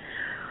 and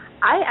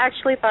I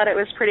actually thought it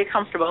was pretty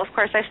comfortable. Of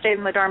course, I stayed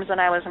in the dorms when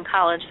I was in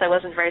college, so I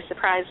wasn't very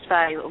surprised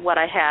by what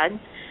I had.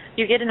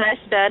 You get a nice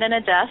bed and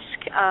a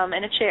desk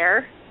and a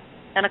chair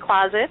and a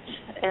closet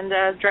and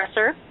a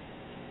dresser,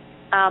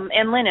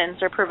 and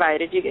linens are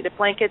provided. You get a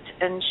blanket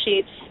and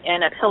sheets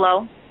and a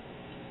pillow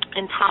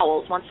and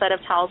towels, one set of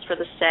towels for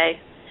the stay.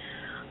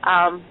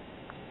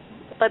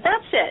 But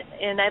that's it.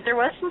 And there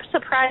was some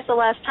surprise the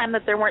last time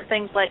that there weren't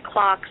things like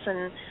clocks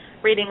and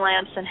reading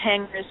lamps and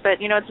hangers,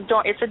 but,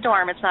 it's a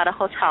dorm, it's not a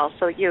hotel,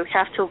 so you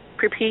have to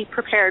be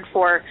prepared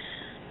for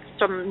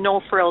some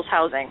no-frills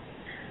housing.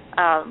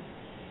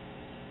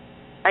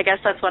 I guess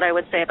that's what I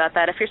would say about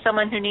that. If you're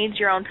someone who needs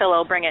your own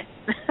pillow, bring it.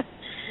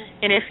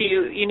 And if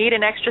you need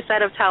an extra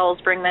set of towels,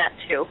 bring that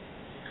too.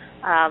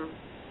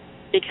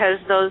 Because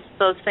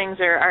those things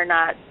are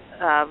not,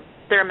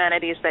 they're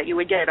amenities that you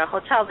would get at a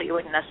hotel that you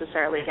wouldn't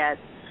necessarily get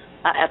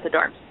at the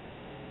dorms.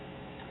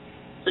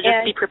 So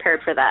just be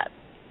prepared for that.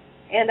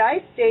 And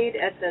I stayed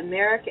at the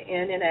America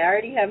Inn, and I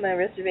already have my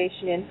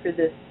reservation in for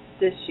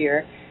this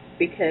year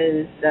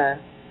because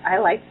I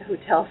like the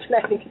hotels, and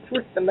I think it's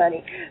worth the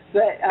money.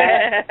 But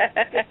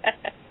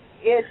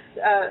it's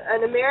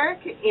an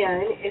America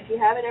Inn. If you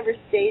haven't ever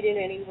stayed in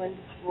any one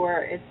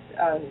before, it's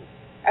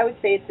I would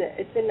say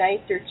it's a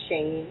nicer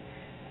chain.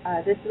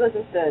 This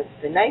wasn't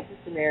the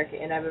nicest America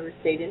Inn I've ever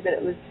stayed in, but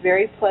it was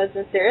very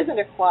pleasant. There isn't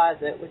a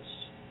closet, which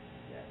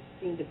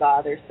seemed to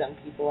bother some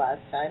people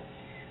last time.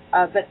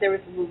 But there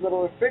was a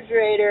little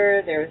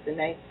refrigerator. There was a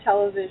nice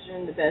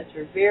television. The beds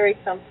were very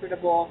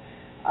comfortable.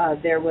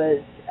 There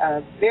was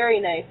a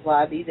very nice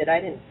lobby that I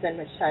didn't spend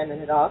much time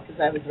in at all because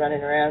I was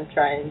running around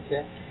trying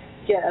to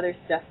get other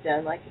stuff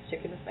done, like a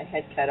chicken with my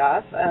head cut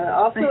off.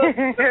 Also,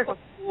 a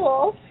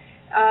pool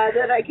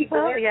that I could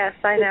go there. Yes,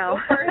 I know.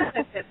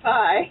 And get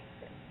pie.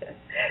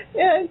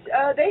 And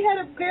they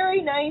had a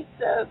very nice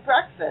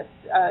breakfast,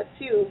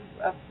 too,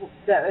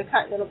 a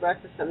continental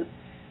breakfast that was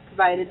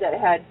provided that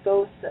had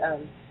both a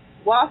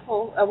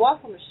waffle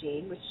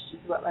machine, which is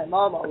what my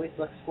mom always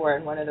looks for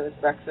in one of those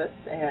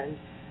breakfasts, and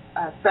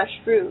fresh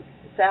fruit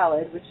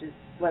salad, which is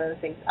one of the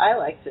things I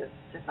like to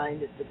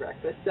find at the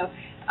breakfast. So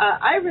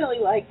I really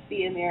liked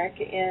the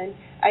America Inn.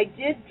 I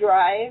did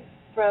drive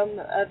from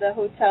the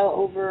hotel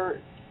over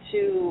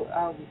to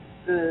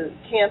the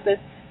campus,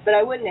 but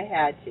I wouldn't have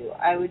had to.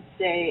 I would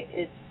say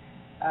it's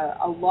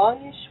a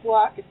longish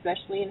walk,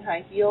 especially in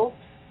high heels,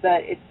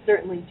 but it's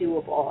certainly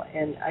doable,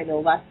 and I know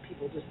lots of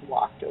people just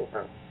walked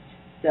over.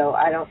 So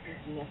I don't think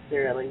you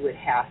necessarily would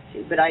have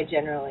to, but I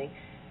generally,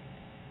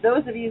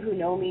 those of you who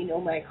know me know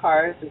my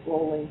car is a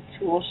rolling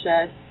tool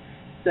shed,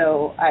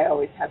 so I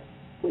always have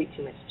way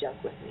too much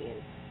junk with me,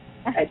 and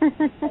I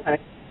want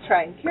to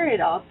try and carry it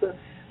all. So,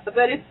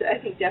 but it's,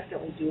 I think,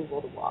 definitely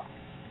doable to walk.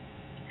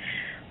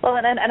 Well,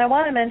 and I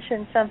want to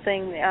mention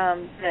something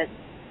that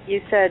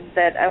you said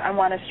that I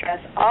want to stress.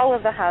 All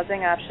of the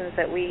housing options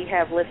that we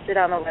have listed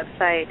on the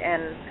website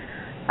and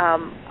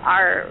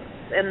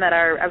that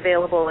are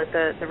available at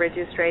the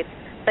reduced rates,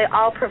 they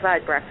all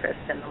provide breakfast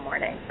in the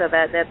morning. So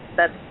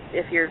that's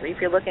if you're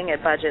looking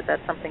at budget,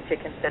 that's something to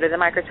consider. The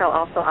Microtel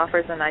also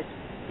offers a nice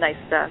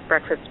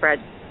breakfast spread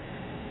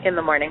in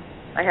the morning.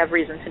 I have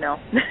reason to know.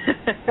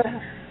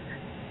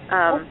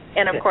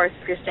 And of course,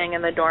 if you're staying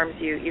in the dorms,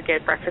 you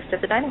get breakfast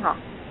at the dining hall.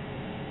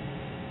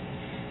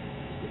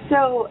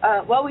 So,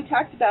 we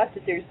talked about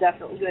that there's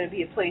definitely going to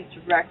be a place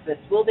for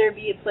breakfast. Will there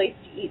be a place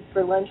to eat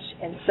for lunch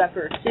and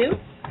supper, too?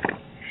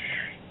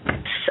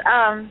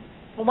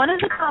 One of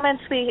the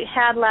comments we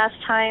had last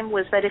time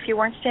was that if you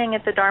weren't staying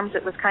at the dorms,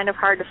 it was kind of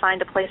hard to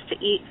find a place to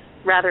eat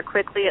rather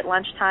quickly at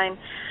lunchtime.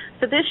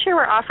 So this year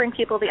we're offering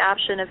people the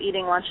option of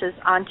eating lunches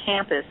on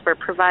campus. We're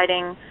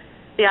providing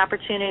the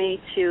opportunity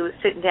to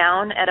sit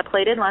down at a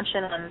plated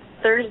luncheon on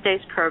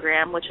Thursday's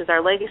program, which is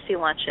our legacy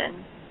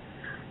luncheon,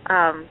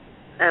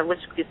 which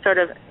we sort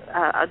of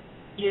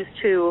use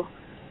to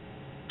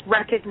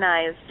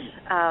recognize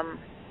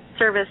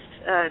service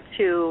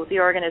to the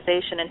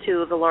organization and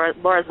to the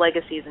Laura's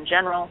legacies in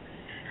general.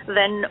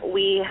 Then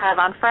we have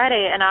on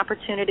Friday an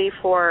opportunity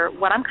for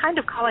what I'm kind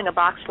of calling a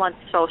box lunch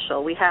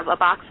social. We have a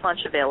box lunch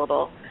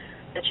available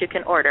that you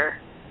can order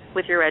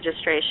with your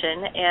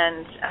registration,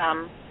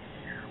 and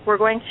we're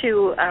going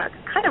to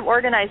kind of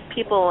organize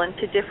people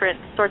into different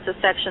sorts of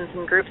sections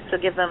and groups to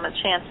give them a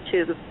chance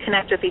to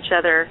connect with each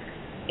other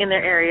in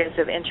their areas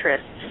of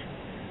interest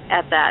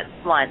at that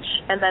lunch.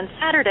 And then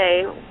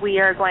Saturday, we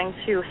are going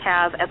to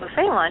have a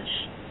buffet lunch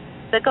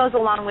that goes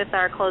along with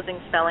our closing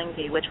spelling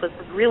bee, which was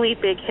a really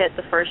big hit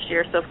the first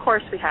year, so of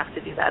course we have to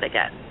do that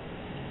again.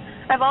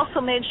 I've also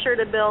made sure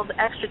to build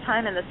extra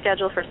time in the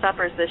schedule for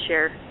suppers this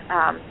year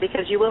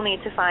because you will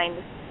need to find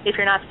if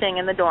you're not staying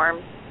in the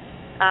dorms.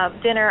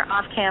 Dinner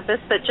off campus,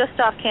 but just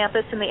off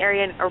campus in the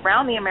area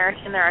around the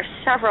American, there are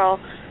several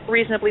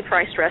reasonably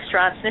priced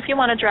restaurants. And if you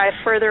want to drive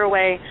further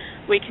away,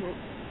 we can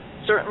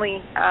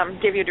certainly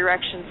give you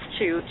directions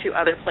to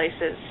other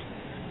places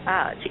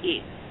to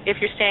eat. If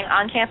you're staying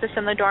on campus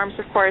in the dorms,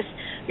 of course,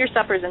 your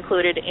supper is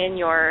included in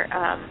your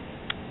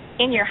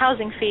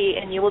housing fee,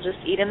 and you will just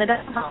eat in the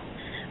dining hall,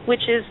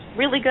 which is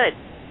really good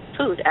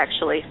food,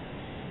 actually.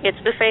 It's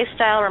buffet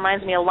style,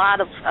 reminds me a lot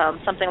of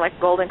something like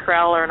Golden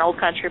Corral or an Old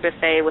Country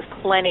buffet with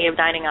plenty of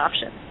dining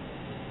options.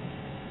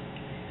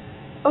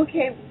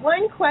 Okay,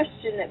 one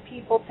question that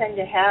people tend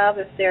to have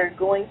if they're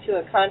going to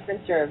a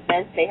conference or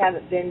event they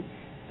haven't been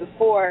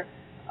before,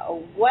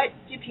 what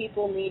do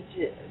people need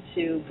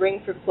to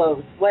bring for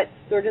clothes? What's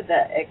sort of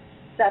the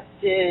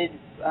accepted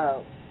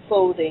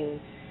clothing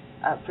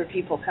for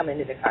people coming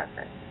to the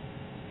conference?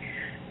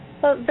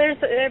 Well,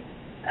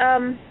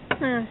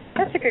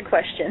 that's a good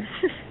question.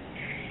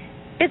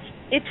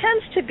 It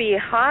tends to be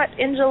hot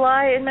in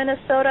July in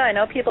Minnesota. I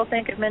know people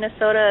think of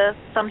Minnesota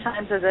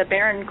sometimes as a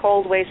barren,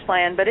 cold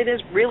wasteland, but it is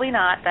really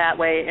not that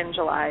way in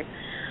July.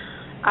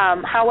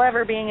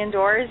 However, being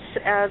indoors,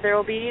 there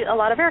will be a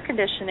lot of air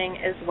conditioning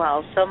as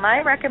well. So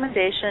my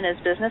recommendation is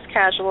business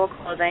casual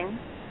clothing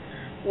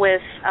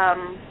with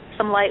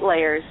some light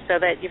layers, so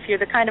that if you're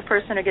the kind of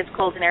person who gets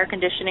cold in air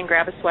conditioning,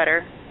 grab a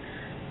sweater,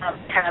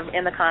 have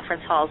in the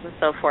conference halls and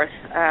so forth.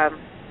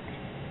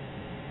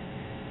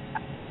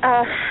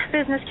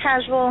 Business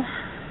casual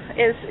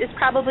is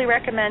probably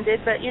recommended,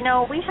 but,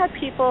 we had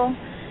people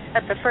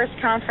at the first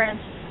conference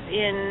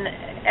in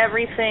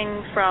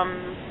everything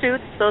from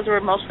suits, those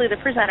were mostly the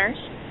presenters,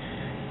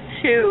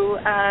 to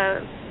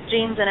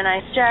jeans and a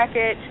nice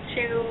jacket,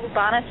 to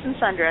bonnets and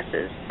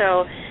sundresses.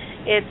 So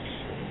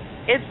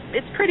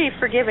it's pretty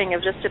forgiving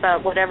of just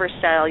about whatever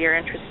style you're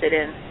interested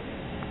in,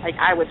 like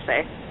I would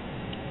say.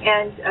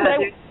 And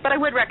but I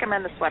would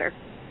recommend the sweater.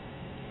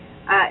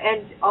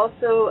 And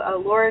also,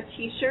 Laura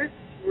T-shirts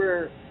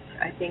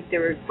I think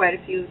there were quite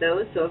a few of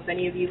those. So if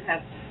any of you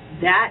have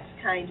that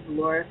kind of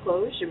Laura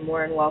clothes, you're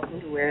more than welcome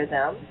to wear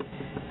them.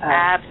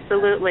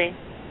 Absolutely.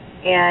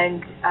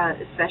 And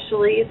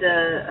especially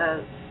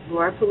the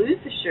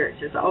LauraPalooza shirt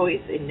is always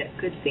a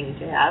good thing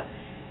to have.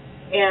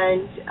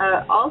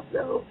 And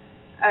also,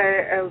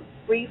 are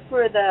we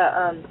for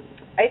the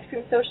ice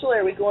cream social,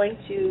 are we going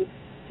to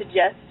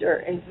suggest or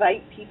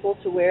invite people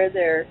to wear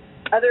their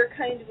other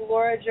kind of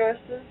Laura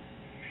dresses?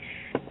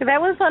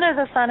 That was one of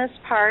the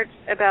funnest parts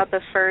about the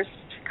first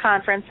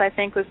conference, I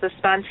think, was the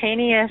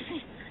spontaneous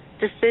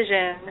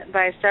decision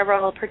by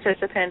several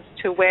participants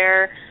to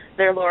wear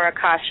their Laura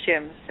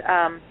costumes.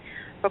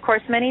 Of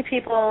course, many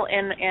people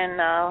in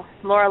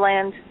Laura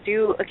Land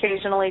do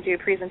occasionally do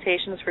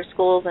presentations for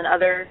schools and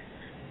other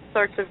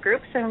sorts of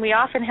groups, and we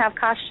often have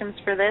costumes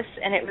for this,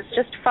 and it was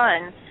just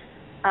fun.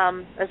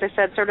 As I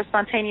said, sort of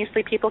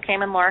spontaneously, people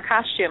came in Laura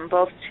costume,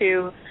 both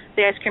to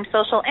the ice cream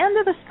social and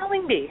to the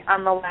spelling bee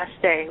on the last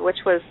day,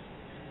 which was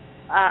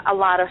a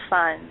lot of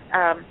fun.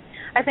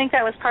 I think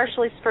that was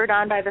partially spurred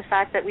on by the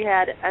fact that we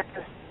had at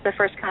the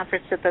first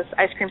conference at this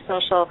ice cream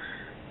social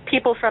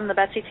people from the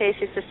Betsy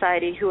Tacy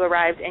Society who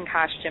arrived in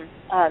costume,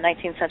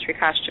 19th century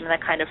costume, and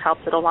that kind of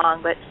helped it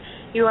along. But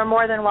you are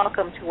more than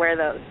welcome to wear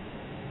those.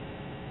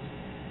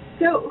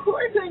 So who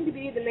are going to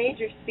be the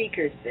major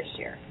speakers this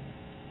year?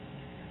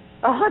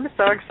 Oh, I'm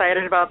so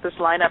excited about this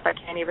lineup, I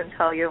can't even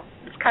tell you.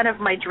 It's kind of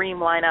my dream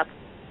lineup.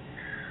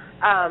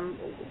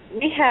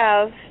 We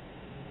have,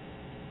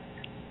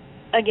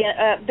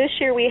 again, this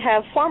year we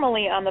have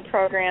formally on the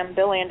program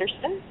Bill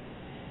Anderson,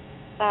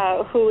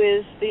 who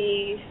is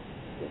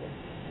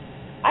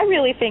I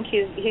really think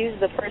he's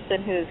the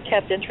person who's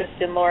kept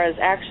interest in Laura's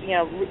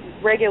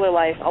regular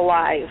life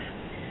alive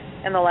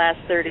in the last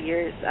 30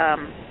 years.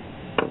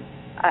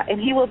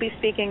 And he will be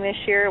speaking this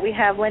year. We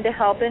have Linda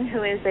Halpin,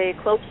 who is a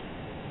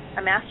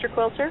master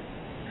quilter.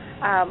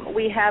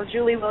 We have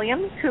Julie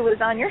Williams, who was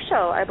on your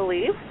show, I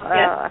believe,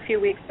 a few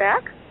weeks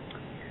back,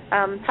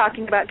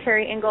 talking about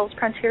Carrie Ingalls,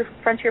 Frontier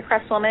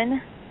Presswoman.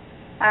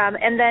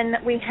 And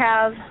then we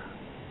have,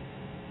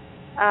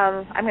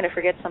 I'm going to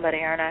forget somebody,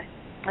 aren't I?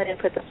 I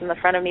didn't put this in the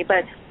front of me,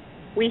 but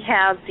we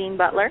have Dean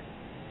Butler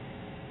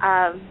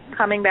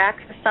coming back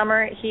this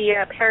summer. He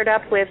paired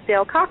up with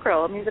Dale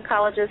Cockrell, a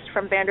musicologist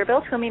from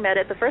Vanderbilt, whom he met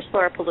at the first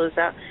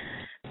LauraPalooza,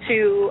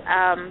 to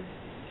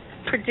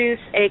produce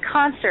a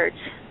concert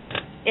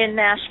in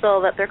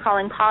Nashville that they're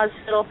calling Pause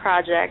Fiddle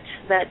Project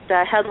that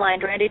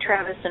headlined Randy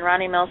Travis and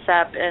Ronnie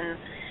Millsap, and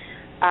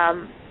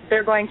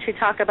they're going to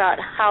talk about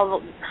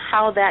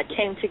how that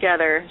came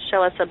together,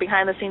 show us a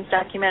behind-the-scenes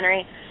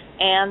documentary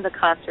and the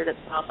concert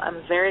itself.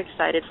 I'm very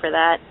excited for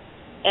that.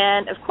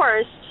 And, of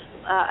course,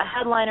 a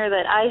headliner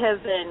that I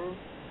have been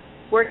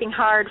working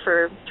hard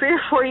for 3 or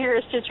 4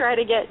 years to try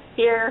to get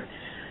here.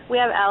 We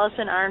have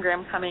Allison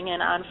Arngrim coming in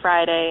on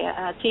Friday.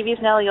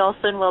 TV's Nellie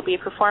Olson will be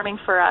performing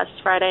for us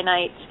Friday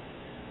night.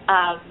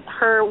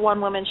 Her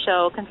one-woman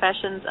show,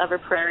 Confessions of a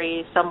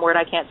Prairie, some word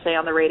I can't say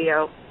on the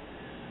radio.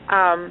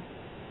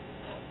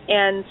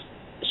 And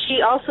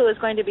she also is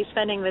going to be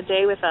spending the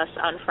day with us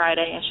on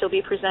Friday, and she'll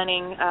be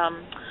presenting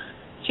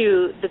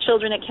to the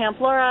children at Camp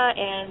Laura,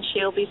 and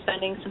she'll be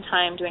spending some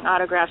time doing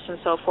autographs and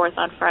so forth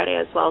on Friday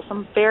as well. So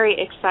I'm very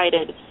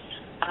excited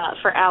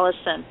for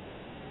Allison.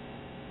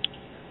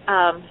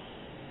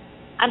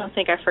 I don't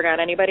think I forgot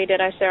anybody,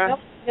 did I, Sarah?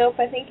 Nope,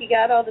 I think you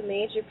got all the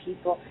major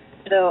people.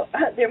 So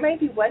there might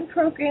be one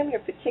program you're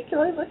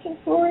particularly looking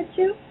forward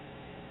to.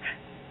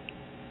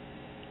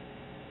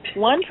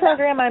 One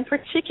program I'm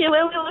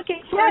particularly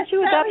looking forward to,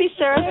 would that be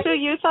Sarah Sue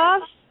Uthoff?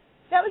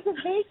 That was a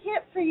vague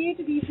hint for you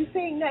to be just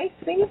saying nice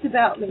things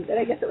about me, but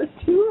I guess it was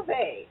too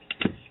vague.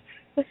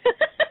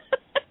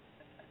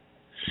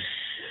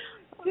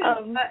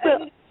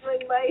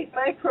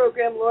 My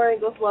program, Laura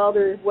Ingalls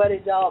Wilder, is What a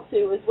Doll,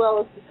 too, as well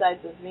as besides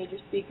those major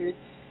speakers.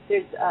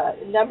 There's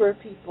a number of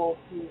people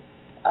who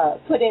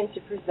put in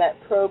to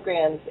present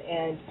programs,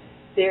 and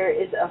there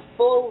is a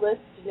full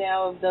list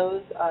now of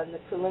those on the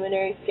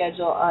preliminary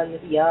schedule on the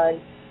Beyond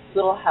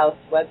Little House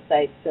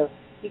website, so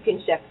you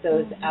can check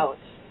those out.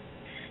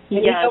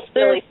 Yes,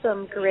 there's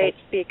some great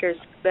speakers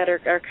that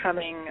are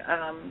coming,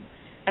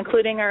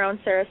 including our own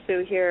Sarah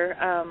Sue here.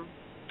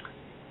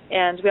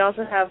 And we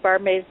also have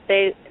Barb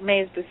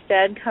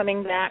Mays-Busted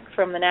coming back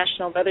from the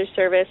National Weather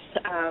Service.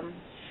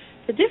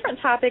 It's a different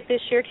topic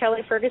this year.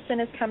 Kelly Ferguson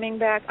is coming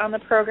back on the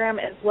program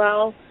as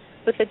well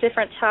with a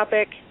different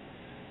topic.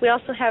 We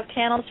also have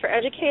panels for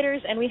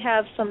educators, and we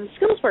have some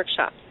skills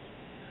workshops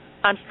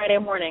on Friday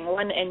morning,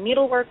 one in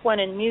needlework, one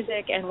in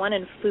music, and one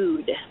in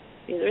food.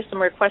 These are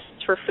some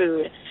requests for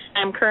food.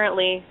 I'm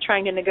currently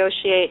trying to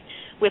negotiate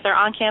with our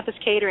on-campus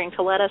catering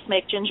to let us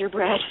make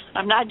gingerbread.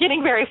 I'm not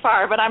getting very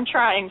far, but I'm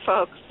trying,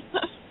 folks.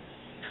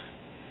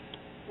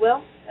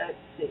 Well, let's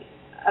see.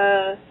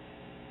 I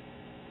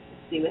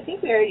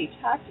think we already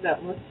talked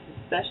about most of the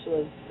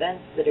special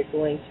events that are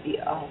going to be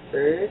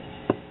offered.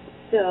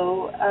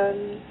 So,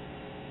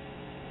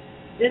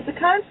 there's a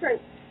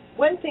conference.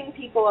 One thing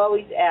people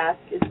always ask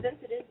is, since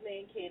it is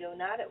Mankato,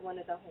 not at one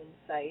of the home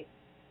sites,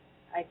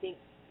 I think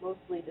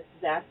mostly this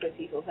is asked by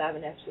people who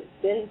haven't actually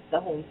been to the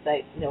home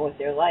site to know what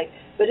they're like,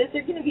 but is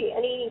there going to be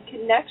any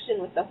connection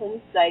with the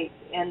home site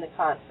and the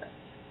conference?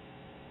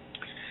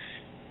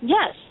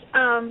 Yes.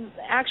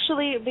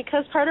 Actually,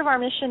 because part of our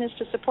mission is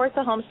to support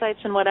the home sites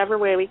in whatever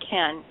way we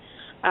can,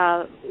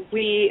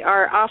 we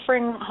are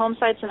offering home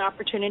sites an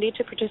opportunity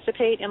to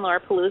participate in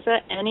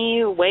LauraPalooza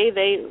any way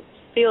they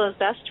feel is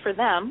best for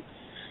them,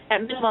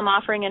 at minimum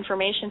offering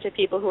information to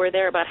people who are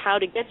there about how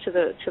to get to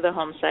the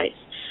home sites.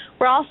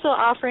 We're also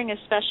offering a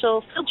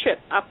special field trip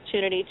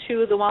opportunity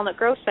to the Walnut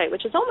Grove site,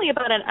 which is only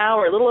about an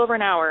hour, a little over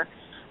an hour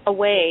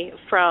away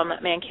from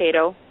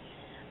Mankato.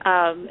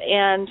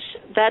 And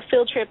that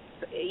field trip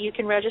you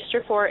can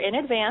register for in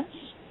advance,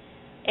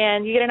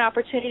 and you get an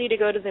opportunity to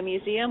go to the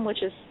museum,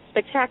 which is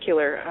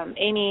spectacular.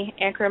 Amy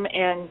Ankrum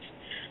and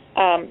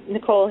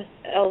Nicole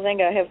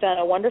Elzinga have done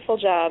a wonderful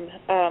job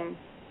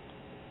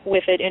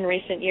with it in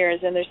recent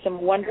years, and there's some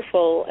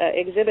wonderful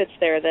exhibits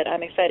there that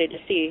I'm excited to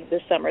see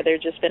this summer.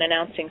 They've just been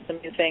announcing some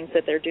new things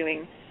that they're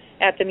doing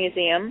at the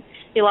museum.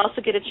 You'll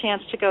also get a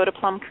chance to go to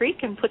Plum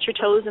Creek and put your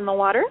toes in the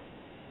water.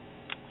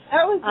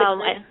 That was a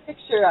great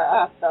picture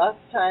off the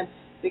time,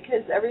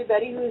 because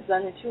everybody who was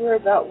on the tour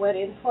about went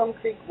in Plum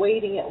Creek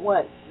wading at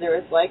once. There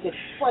was like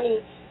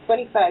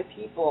 25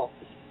 people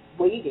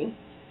waiting.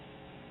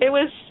 It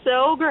was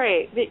so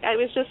great. It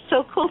was just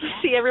so cool to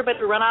see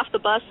everybody run off the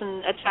bus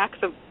and attack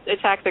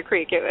the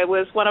creek. It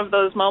was one of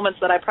those moments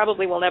that I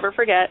probably will never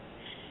forget,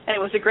 and it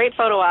was a great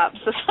photo op.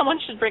 So someone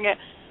should bring an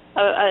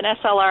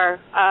SLR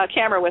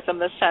camera with them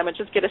this time and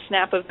just get a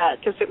snap of that,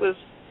 because it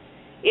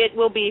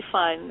will be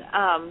fun.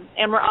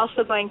 And we're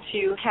also going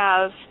to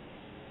have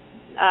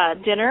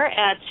dinner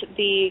at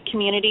the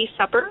community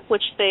supper,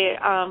 which they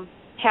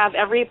have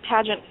every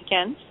pageant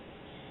weekend.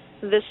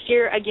 This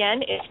year,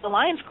 again, it's the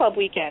Lions Club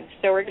weekend,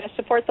 so we're going to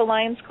support the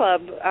Lions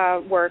Club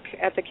work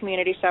at the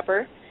community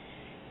supper.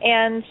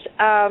 And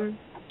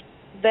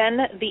then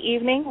the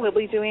evening, we'll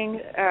be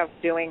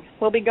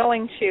we'll be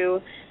going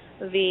to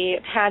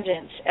the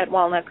pageant at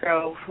Walnut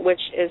Grove,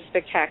 which is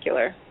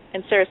spectacular.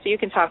 And Sarah, so you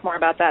can talk more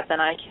about that than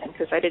I can,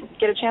 because I didn't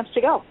get a chance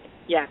to go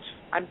yet.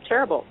 I'm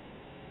terrible.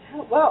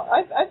 Well,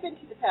 I've been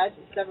to the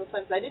pageant several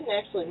times. I didn't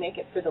actually make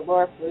it for the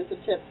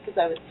LauraPalooza trip because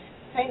I was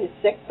kind of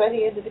sick by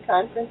the end of the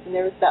conference, and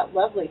there was that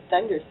lovely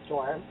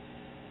thunderstorm.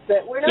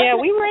 But we're not. Yeah,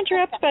 we were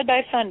interrupted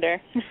by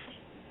thunder.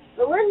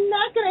 But we're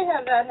not going to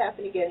have that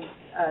happen again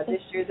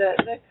this year. The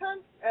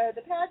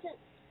pageant.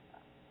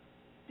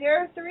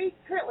 There are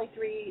currently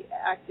three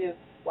active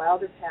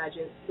Wilder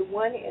pageants. The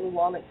one in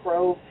Walnut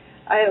Grove,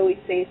 I always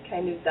say, is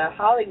kind of the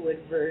Hollywood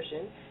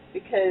version,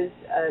 because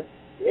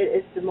it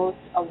is the most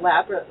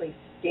elaborately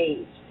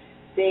staged.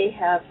 They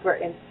have, for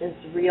instance,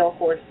 real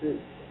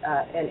horses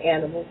and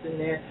animals in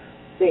there.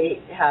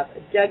 They have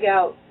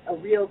a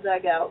real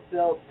dugout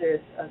built. There's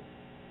a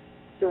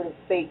sort of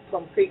fake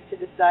Plum Creek to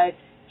the side.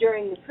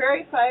 During the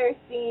prairie fire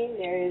scene,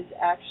 there is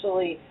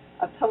actually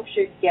a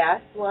punctured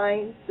gas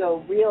line,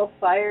 so real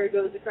fire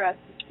goes across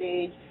the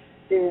stage.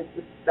 the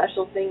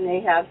special thing they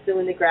have. So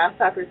when the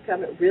grasshoppers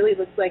come, it really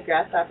looks like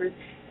grasshoppers.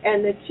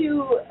 And the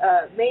two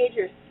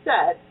major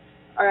sets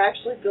are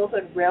actually built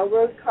on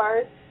railroad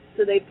cars.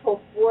 So they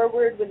pull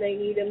forward when they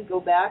need them, go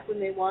back when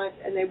they want,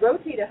 and they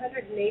rotate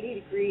 180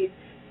 degrees.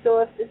 So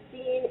if the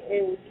scene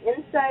is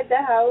inside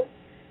the house,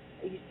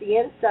 you see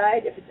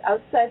inside. If it's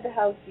outside the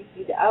house, you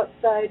see the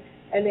outside.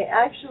 And they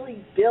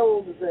actually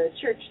build the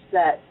church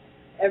set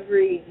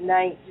every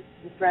night just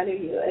in front of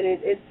you. And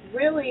it's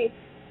really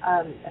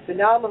a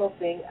phenomenal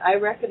thing. I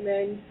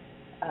recommend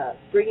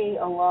bringing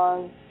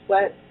along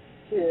sweats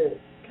to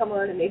come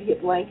on and maybe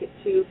a blanket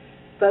too.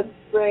 Bug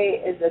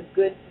spray is a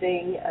good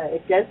thing.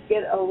 It does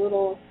get a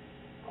little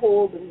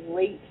cold and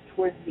late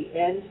towards the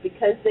end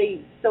because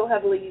they so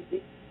heavily use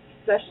these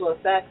special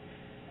effects.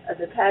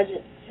 The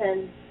pageant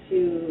tends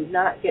to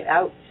not get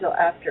out till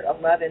after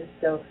 11,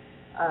 so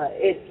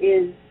it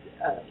is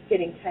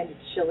getting kind of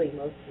chilly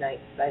most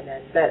nights by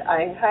then. But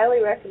I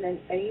highly recommend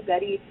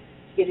anybody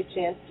get a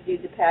chance to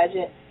do the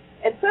pageant.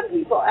 And some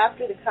people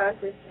after the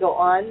conference go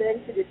on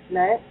then to the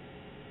SNET.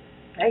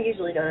 I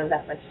usually don't have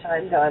that much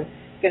time, though I'm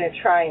going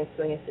to try and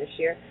swing it this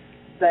year.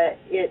 But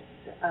it's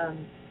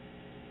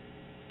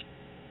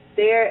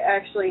they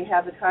actually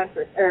have a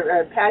conference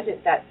or a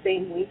pageant that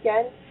same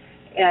weekend,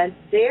 and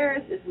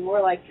theirs is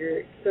more like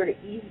you're sort of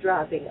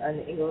eavesdropping on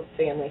the Ingalls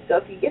family. So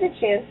if you get a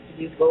chance to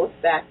do both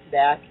back to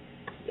back,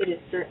 it is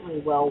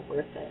certainly well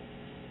worth it.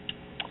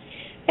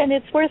 And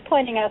it's worth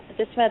pointing out that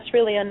this event's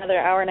really another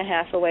hour and a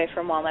half away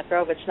from Walnut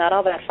Grove. It's not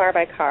all that far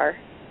by car.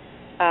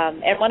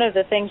 And one of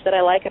the things that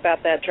I like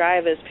about that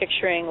drive is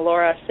picturing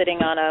Laura sitting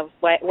on a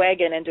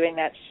wagon and doing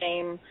that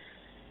same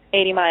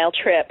 80-mile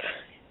trip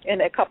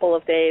in a couple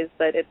of days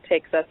that it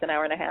takes us an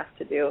hour and a half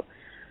to do.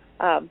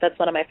 That's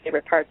one of my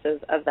favorite parts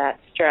of that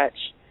stretch.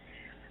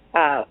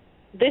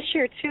 This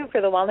year, too, for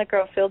the Walnut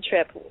Grove field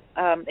trip,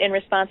 in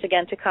response,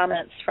 again, to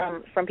comments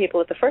from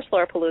people at the first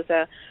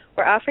LauraPalooza,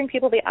 we're offering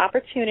people the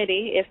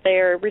opportunity, if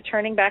they're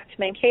returning back to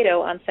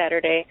Mankato on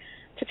Saturday,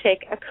 to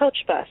take a coach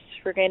bus.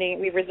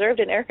 We've reserved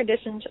an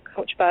air-conditioned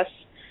coach bus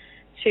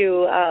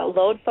to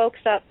load folks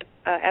up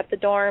at the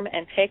dorm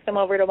and take them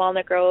over to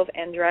Walnut Grove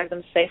and drive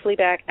them safely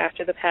back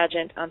after the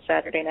pageant on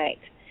Saturday night.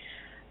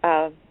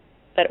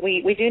 But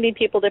we do need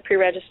people to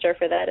pre-register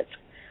for that.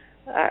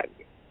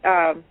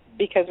 It's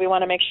because we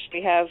want to make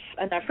sure we have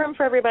enough room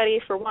for everybody,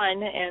 for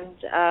one,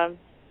 and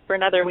for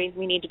another, we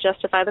need to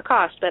justify the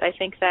cost. But I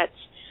think that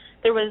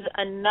there was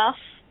enough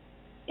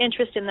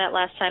interest in that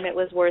last time, it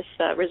was worth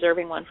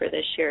reserving one for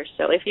this year.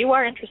 So if you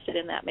are interested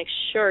in that, make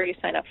sure you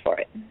sign up for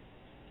it.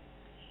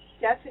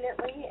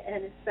 Definitely,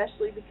 and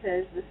especially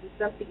because this is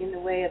something in the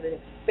way of an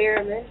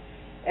experiment,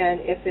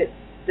 and if it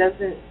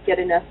doesn't get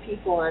enough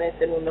people on it,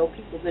 then we'll know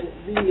people didn't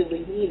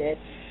really mean it.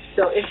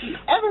 So if you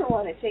ever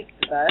want to take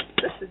the bus,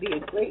 this would be a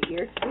great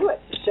year to do it,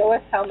 to show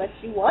us how much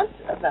you want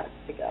of us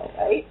to go,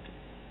 right?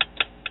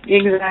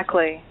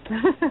 Exactly.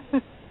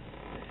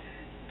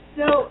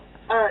 So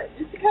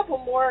just a couple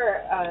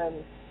more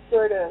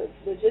sort of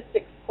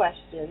logistics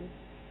questions.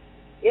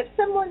 If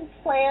someone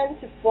planned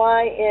to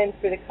fly in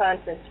for the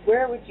conference,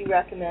 where would you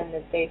recommend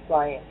that they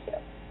fly into?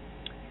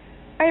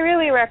 I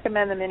really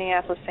recommend the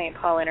Minneapolis-St.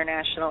 Paul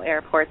International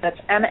Airport. That's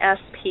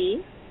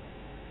MSP.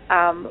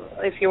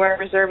 If you are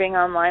reserving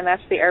online,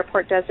 that's the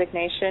airport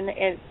designation.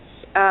 It's,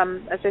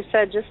 as I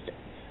said, just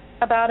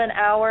about an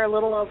hour, a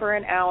little over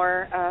an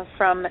hour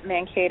from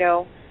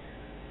Mankato.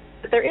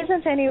 But there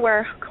isn't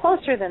anywhere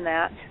closer than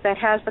that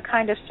has the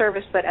kind of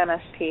service that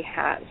MSP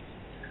has.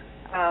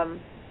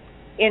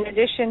 In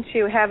addition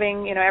to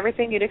having,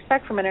 everything you'd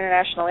expect from an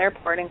international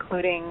airport,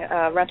 including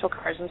rental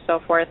cars and so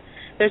forth,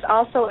 there's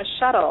also a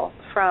shuttle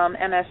from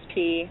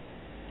MSP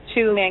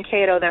to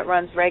Mankato that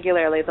runs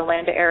regularly, the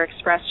Land to Air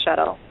Express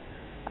shuttle,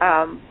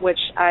 which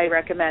I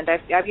recommend.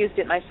 I've used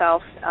it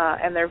myself,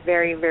 and they're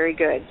very, very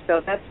good.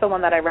 So that's the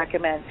one that I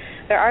recommend.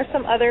 There are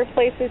some other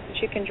places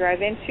that you can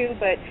drive into,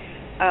 but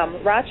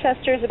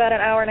Rochester is about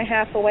an hour and a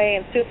half away,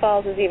 and Sioux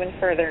Falls is even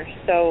further.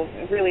 So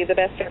really the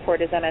best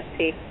airport is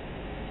MSP.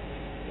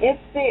 If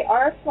they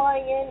are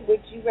flying in, would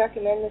you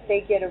recommend that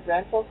they get a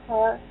rental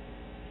car?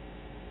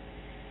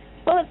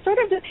 Well, it sort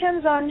of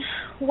depends on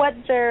what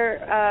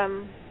their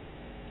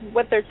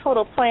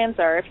total plans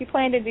are. If you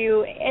plan to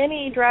do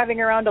any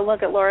driving around to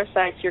look at Laura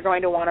sites, you're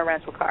going to want a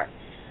rental car.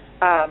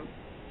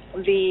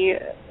 The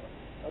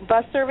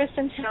bus service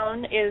in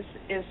town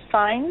is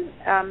fine.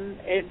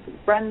 It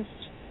runs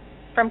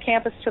from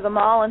campus to the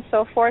mall and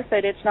so forth,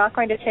 but it's not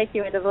going to take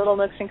you into the little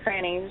nooks and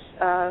crannies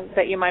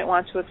that you might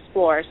want to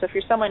explore. So if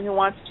you're someone who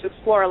wants to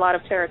explore a lot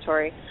of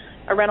territory,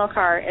 a rental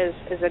car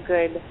is a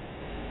good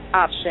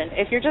option.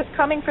 If you're just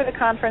coming for the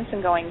conference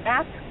and going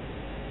back,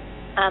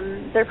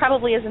 there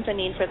probably isn't a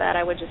need for that.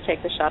 I would just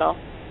take the shuttle.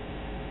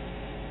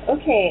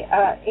 Okay,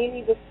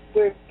 Amy,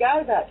 we've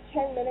got about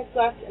 10 minutes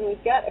left, and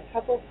we've got a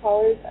couple of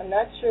callers. I'm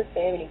not sure if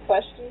they have any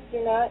questions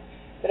or not,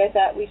 but I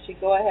thought we should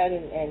go ahead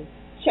and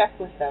check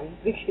with them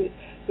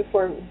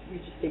before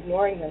we're just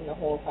ignoring them the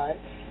whole time.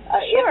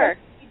 Sure. If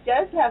he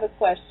does have a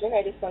question,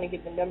 I just want to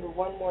give the number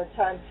one more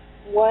time,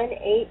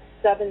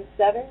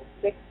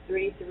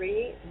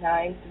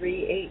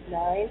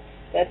 1-877-633-9389.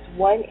 That's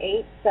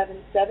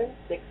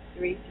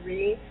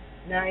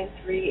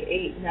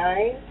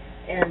 1-877-633-9389.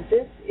 And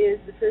this is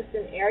the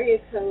person area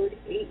code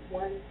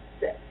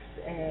 816,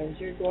 and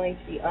you're going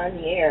to be on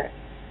the air.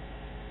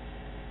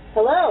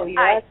 Hello,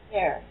 you're on the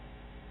air.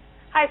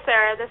 Hi,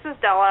 Sarah. This is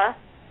Della.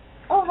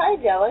 Oh, hi,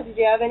 Della. Did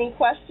you have any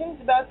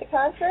questions about the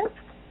conference?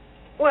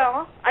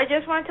 Well, I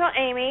just want to tell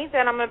Amy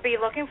that I'm going to be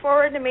looking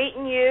forward to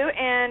meeting you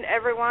and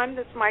everyone.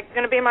 This is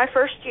going to be my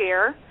first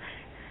year.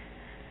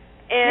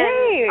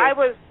 And Yay. I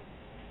was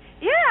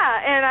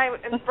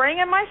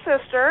bringing my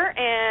sister,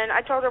 and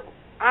I told her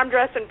I'm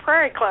dressed in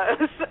prairie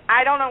clothes.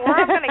 I don't know where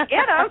I'm going to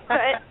get them,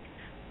 but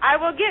I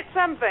will get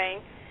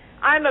something.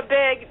 I'm a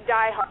big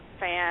diehard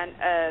fan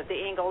of the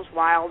Ingalls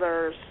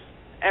Wilders,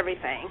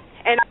 everything.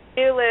 And I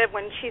do live,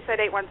 when she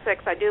said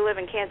 816, I do live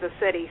in Kansas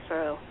City,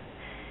 so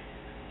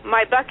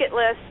my bucket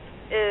list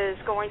is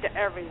going to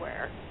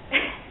everywhere.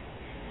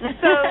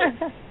 So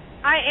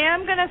I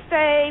am going to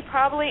stay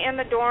probably in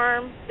the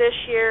dorm this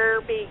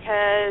year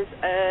because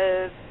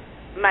of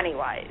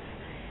money-wise.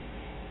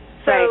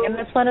 So, right, and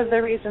that's one of the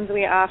reasons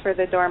we offer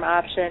the dorm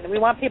option. We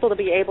want people to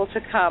be able to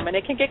come, and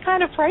it can get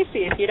kind of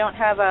pricey if you don't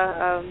have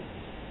a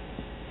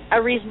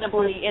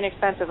reasonably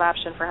inexpensive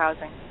option for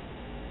housing.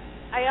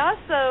 I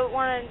also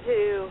wanted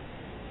to,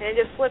 and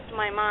it just slipped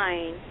my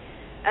mind,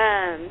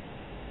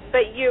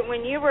 but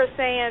when you were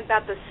saying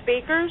about the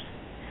speakers,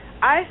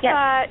 I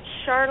thought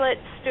Charlotte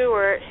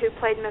Stewart, who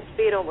played Miss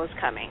Beadle, was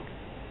coming.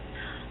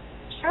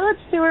 Charlotte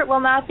Stewart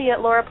will not be at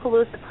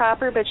LauraPalooza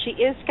proper, but she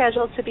is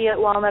scheduled to be at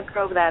Walnut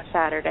Grove that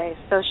Saturday,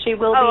 so she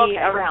will be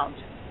around.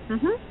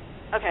 Mm-hmm.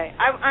 Okay.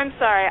 I'm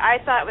sorry. I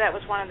thought that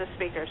was one of the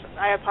speakers.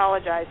 I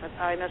apologize if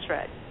I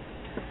misread.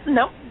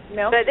 No,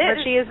 but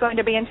she is going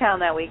to be in town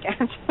that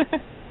weekend.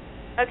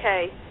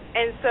 Okay.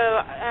 And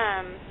so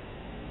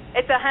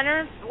it's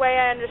 $100, way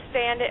I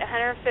understand it,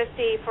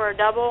 $150 for a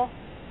double.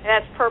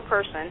 That's per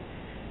person.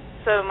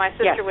 So my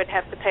sister would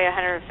have to pay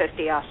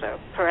 $150 also,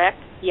 correct?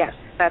 Yes,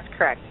 that's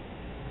correct.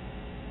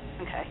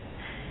 Okay.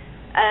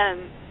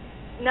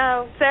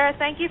 No, Sarah,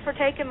 thank you for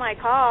taking my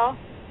call.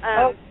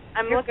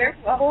 I'm looking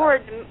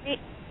forward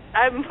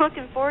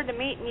to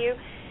meeting you.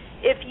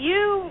 If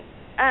you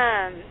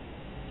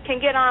can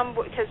get on,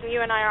 because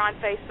you and I are on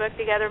Facebook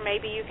together,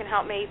 maybe you can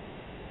help me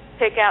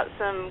pick out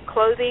some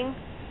clothing.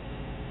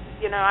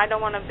 You know, I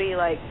don't want to be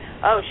like,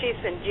 oh,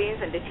 she's in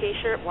jeans and a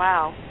T-shirt.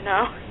 Wow,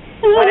 no.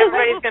 When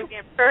everybody's going to be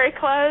in prairie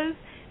clothes,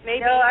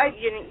 maybe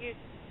you.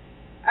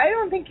 I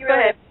don't think you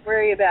really have to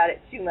worry about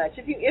it too much.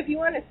 If you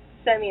want to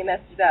send me a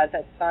message about it,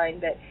 that's fine.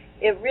 But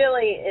it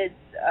really is.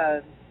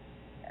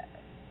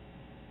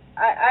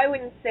 I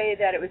wouldn't say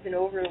that it was an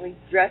overly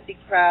dressy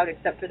crowd,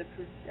 except for the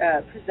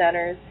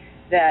presenters.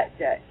 That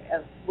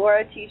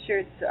Laura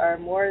T-shirts are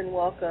more than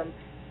welcome.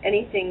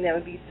 Anything that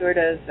would be sort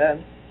of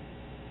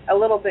a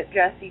little bit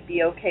dressy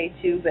be okay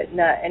too, but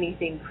not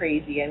anything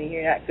crazy. I mean,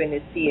 you're not going to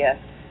see a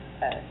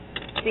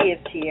sea of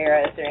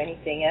tiaras or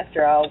anything.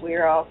 After all,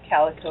 we're all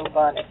calico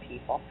bonnet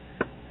people.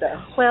 So.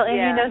 Well, and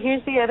you know,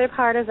 here's the other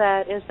part of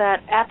that, is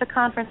that at the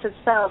conference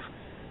itself,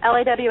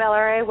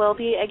 LAWLRA will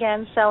be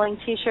again selling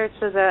T-shirts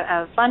as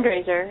a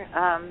fundraiser,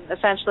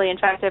 essentially. In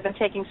fact, I've been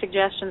taking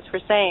suggestions for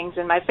sayings,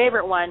 and my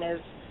favorite one is,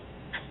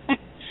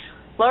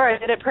 Laura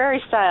did it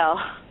prairie style.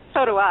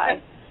 So do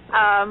I.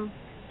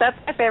 That's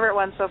my favorite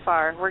one so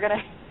far. We're going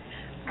to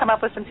come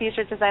up with some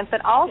T-shirt designs, but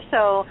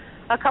also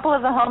a couple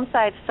of the home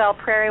sites sell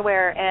prairie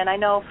wear, and I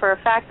know for a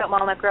fact that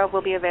Walnut Grove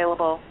will be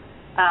available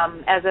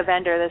as a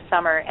vendor this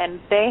summer, and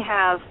they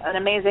have an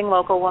amazing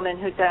local woman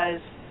who does,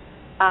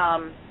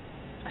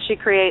 she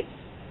creates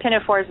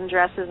pinafores and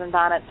dresses and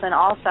bonnets in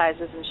all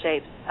sizes and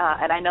shapes,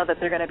 and I know that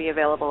they're going to be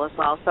available as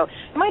well. So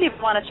you might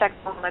even want to check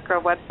the Walnut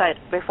Grove website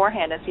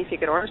beforehand and see if you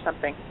could order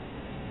something.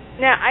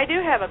 Now, I do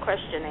have a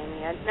question,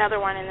 Amy, another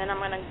one, and then I'm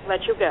going to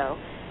let you go.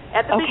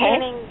 At the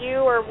beginning,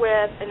 you were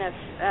with,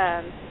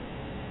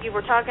 you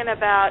were talking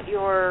about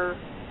your,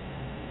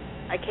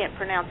 I can't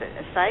pronounce it,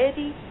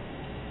 Society?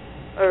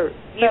 Or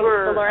you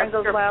were the Laura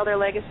Ingalls Wilder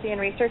Legacy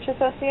and Research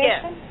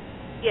Association?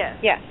 Yes.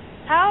 Yes.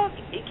 How,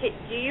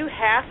 do you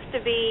have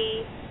to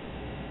be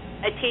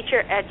a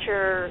teacher at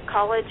your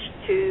college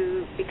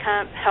to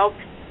help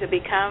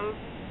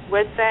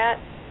with that?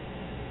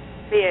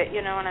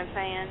 You know what I'm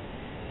saying?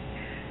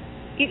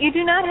 You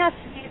do not have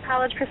to be a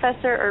college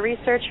professor or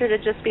researcher to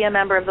just be a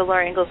member of the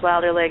Laura Ingalls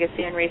Wilder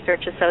Legacy and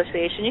Research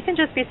Association. You can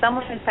just be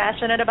someone who's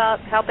passionate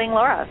about helping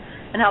Laura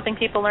and helping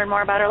people learn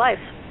more about her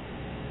life.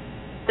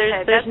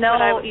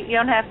 You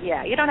don't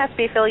have to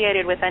be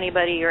affiliated with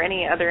anybody or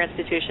any other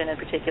institution in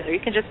particular. You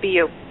can just be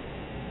you.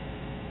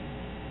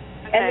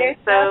 Okay,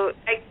 so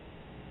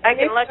I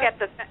can look at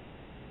the.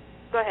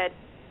 Go ahead.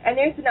 And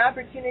there's an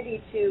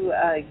opportunity to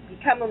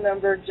become a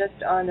member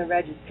just on the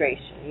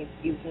registration.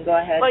 You can go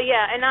ahead. Well,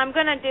 yeah, and I'm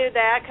going to do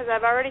that because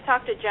I've already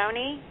talked to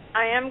Joni.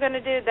 I am going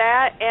to do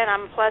that, and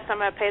plus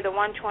I'm going to pay the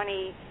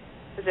 $120.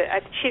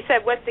 She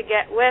said with the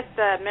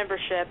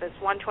membership, it's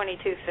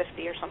 $122.50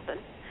 or something.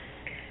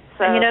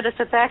 So, and you notice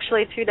it's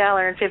actually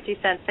 $2.50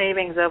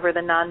 savings over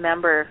the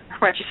non-member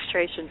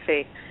registration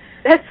fee.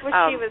 That's what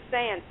she was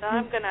saying, so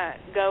I'm going to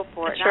go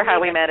for it. Not sure how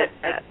we met it.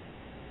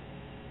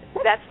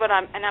 That's what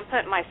I'm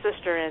putting my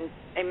sister in,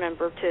 a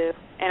member too.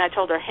 And I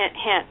told her, hint,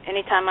 hint,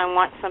 anytime I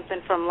want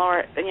something from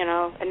Laura,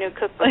 a new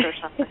cookbook or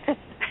something.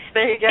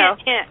 There you go.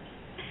 Hint,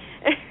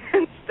 hint,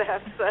 and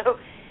stuff. So,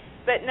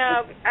 but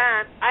no,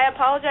 I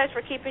apologize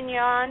for keeping you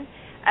on.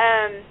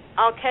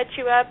 I'll catch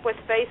you up with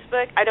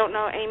Facebook. I don't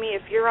know, Amy,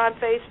 if you're on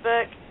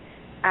Facebook.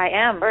 I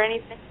am. Or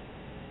anything.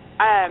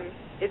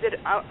 Is it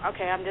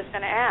okay? I'm just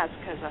going to ask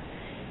because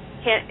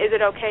is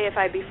it okay if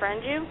I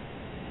befriend you?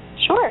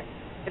 Sure.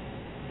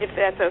 If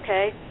that's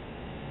okay.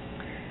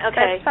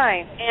 Okay. That's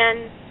fine.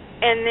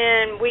 And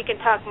then we can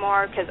talk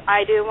more because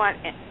I do want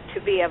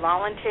to be a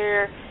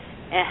volunteer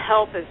and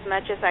help as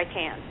much as I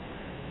can.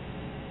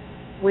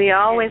 We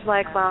always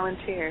like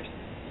volunteers.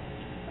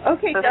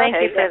 Okay. So thank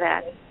you for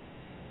that.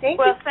 Thank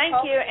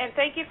you, and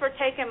thank you for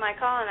taking my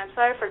call, and I'm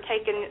sorry for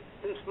taking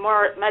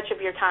much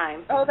of your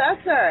time. Oh, that's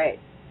all right.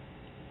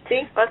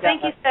 Thank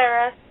you,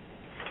 Sarah.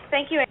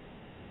 Thank you.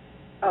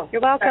 Oh,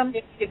 you're welcome.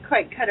 I didn't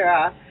quite cut her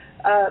off.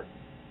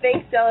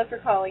 Thanks, Stella, for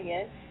calling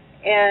in.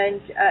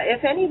 And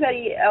if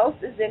anybody else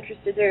is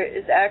interested, there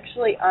is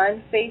actually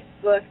on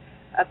Facebook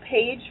a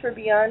page for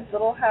Beyond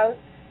Little House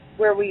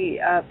where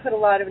we put a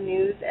lot of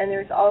news, and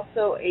there's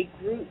also a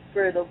group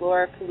for the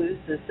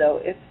LauraPalooza. So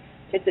if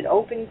it's an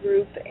open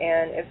group,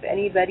 and if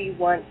anybody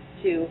wants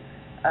to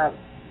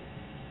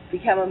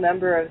become a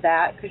member of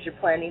that because you're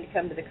planning to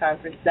come to the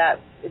conference, that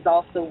is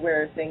also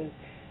where things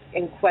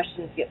and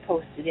questions get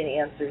posted and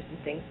answers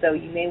and things. So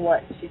you may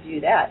want to do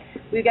that.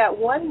 We've got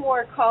one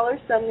more caller,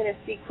 so I'm going to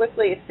see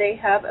quickly if they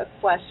have a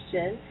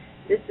question.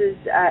 This is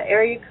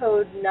area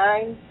code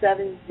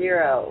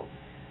 970.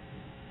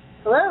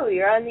 Hello,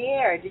 you're on the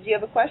air. Did you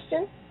have a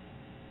question?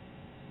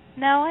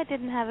 No, I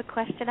didn't have a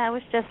question. I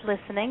was just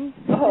listening.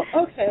 Oh,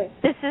 okay.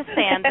 This is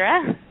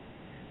Sandra.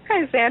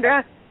 Hi,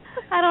 Sandra.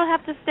 I don't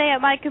have to stay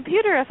at my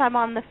computer if I'm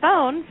on the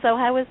phone, so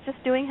I was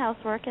just doing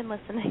housework and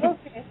listening.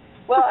 Okay.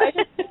 Well, I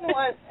just didn't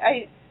want.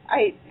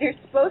 They're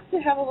supposed to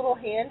have a little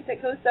hand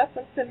that goes up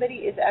when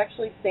somebody is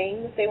actually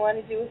saying that they want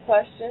to do a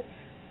question,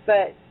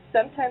 but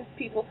sometimes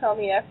people tell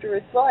me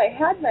afterwards, well, I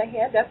had my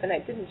hand up and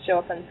it didn't show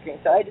up on the screen,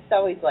 so I just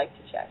always like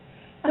to check.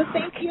 So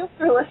thank you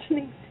for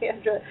listening,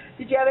 Sandra.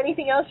 Did you have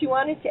anything else you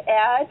wanted to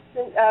add?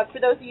 For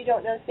those of you who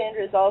don't know,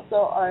 Sandra is also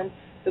on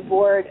the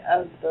board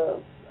of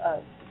the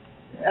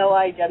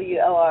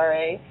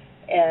LIWLRA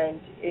and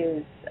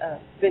is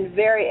been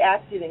very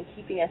active in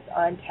keeping us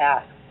on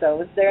task.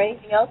 So is there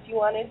anything else you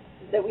wanted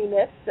that we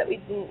missed that we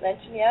didn't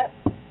mention yet?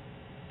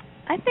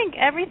 I think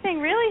everything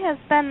really has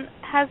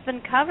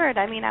been covered.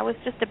 I mean, I was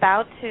just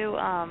about to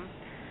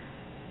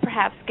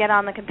perhaps get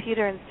on the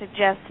computer and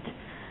suggest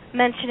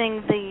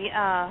mentioning the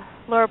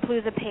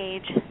LauraPalooza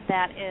page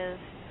that is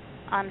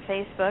on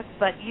Facebook,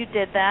 but you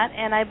did that,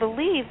 and I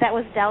believe that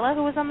was Della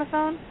who was on the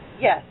phone?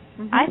 Yes.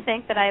 Mm-hmm. I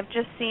think that I've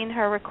just seen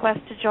her request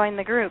to join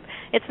the group.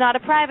 It's not a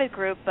private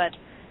group, but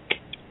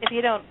if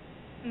you don't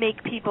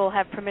make people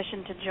have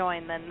permission to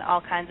join, then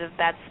all kinds of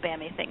bad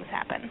spammy things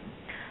happen.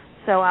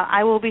 So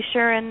I will be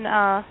sure and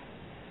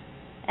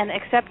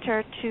accept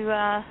her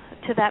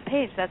to that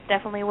page. That's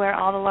definitely where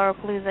all the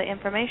LauraPalooza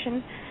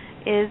information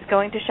is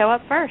going to show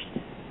up first.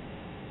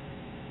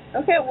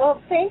 Okay, well,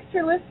 thanks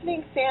for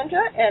listening, Sandra,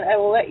 and I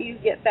will let you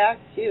get back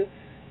to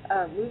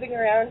moving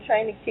around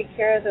trying to take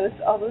care of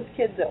all those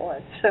kids at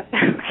once.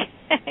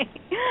 Okay.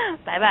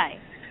 Bye-bye.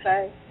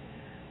 Bye.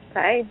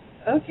 Bye.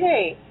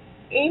 Okay,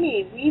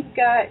 Amy, we've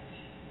got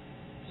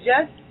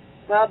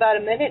about a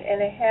minute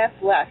and a half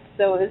left.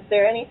 So is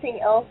there anything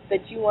else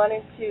that you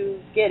wanted to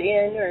get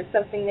in or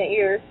something that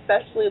you're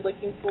especially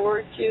looking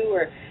forward to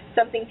or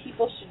something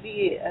people should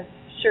be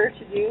sure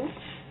to do?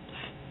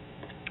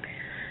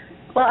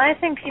 Well, I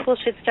think people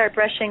should start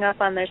brushing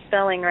up on their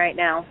spelling right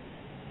now.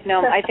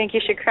 I think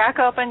you should crack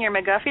open your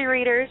McGuffey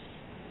readers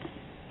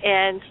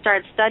and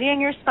start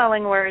studying your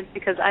spelling words,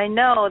 because I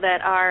know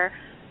that our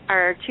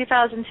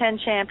 2010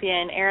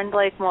 champion, Erin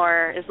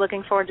Blakemore, is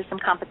looking forward to some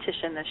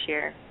competition this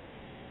year.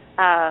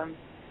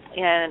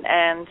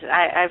 And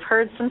I've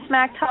heard some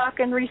smack talk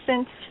in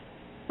recent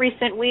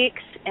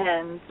weeks,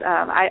 and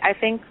I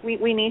think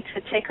we need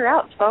to take her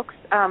out, folks.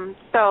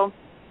 So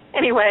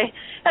anyway,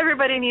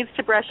 everybody needs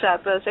to brush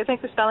up. I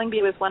think the spelling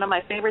bee was one of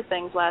my favorite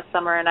things last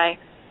summer, and I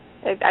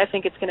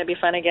think it's going to be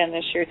fun again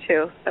this year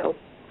too. So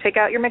take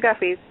out your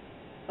McGuffies.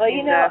 Well,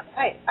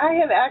 I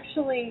have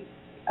actually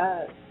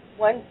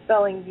won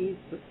spelling bees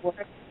before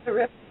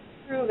to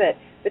prove it,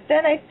 but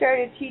then I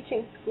started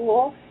teaching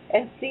school,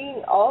 and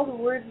seeing all the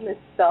words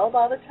misspelled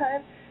all the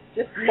time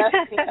just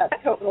messed me up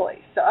totally.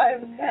 So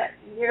I'm not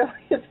nearly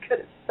as good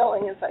at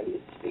spelling as I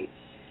used to be.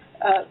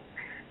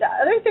 The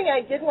other thing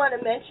I did want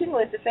to mention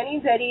was if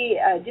anybody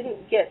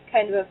didn't get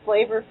kind of a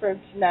flavor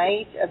from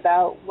tonight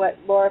about what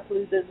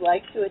LauraPalooza is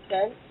like to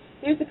attend,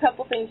 there's a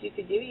couple things you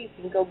could do. You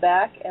can go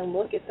back and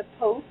look at the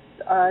posts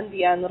on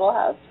Beyond Little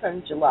House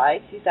from July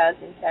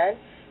 2010,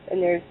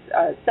 and there's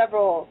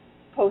several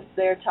posts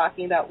there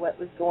talking about what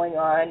was going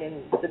on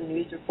and some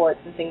news reports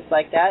and things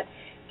like that.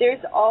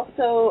 There's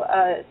also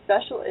a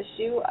special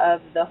issue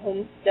of the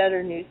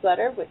Homesteader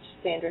newsletter, which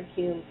Sandra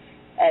Hume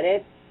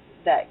edits,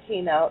 that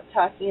came out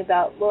talking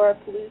about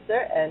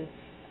LauraPalooza, and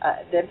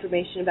the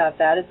information about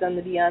that is on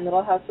the Beyond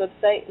Little House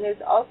website. And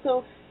there's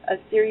also a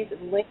series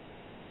of links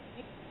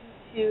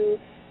to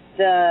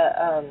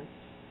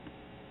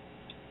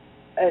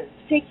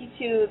take you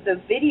to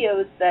the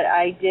videos that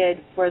I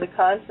did for the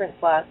conference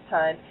last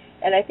time,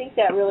 and I think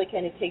that really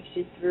kind of takes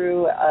you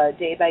through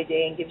day by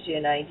day and gives you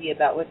an idea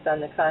about what's on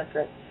the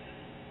conference.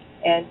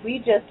 And we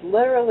just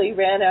literally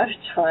ran out of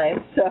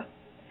time, so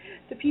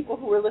the people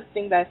who were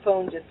listening by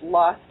phone just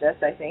lost us,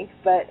 I think,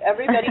 but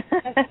everybody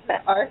in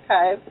the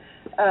archive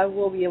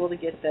will be able to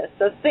get this.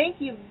 So thank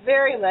you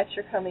very much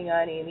for coming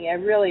on, Amy. I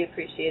really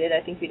appreciate it.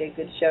 I think we did a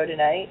good show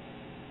tonight.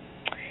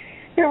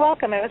 You're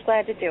welcome. I was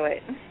glad to do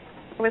it.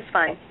 It was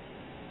fun.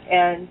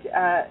 And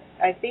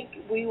I think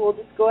we will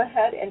just go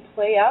ahead and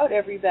play out,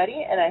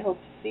 everybody, and I hope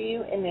to see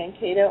you in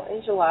Mankato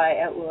in July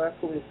at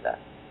LauraPalooza.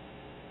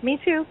 Me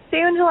too. See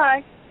you in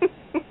July.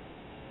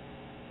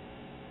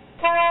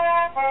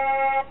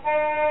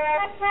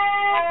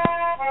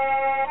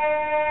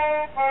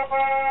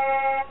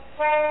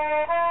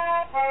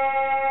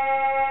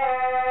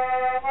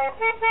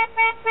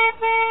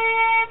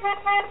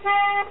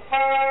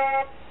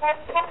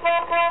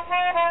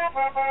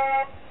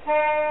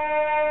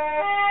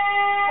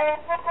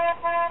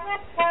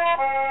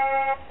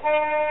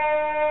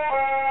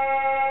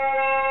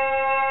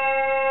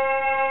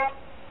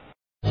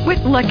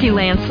 With Lucky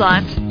Land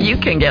Slots, you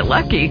can get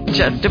lucky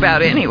just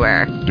about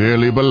anywhere.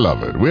 Dearly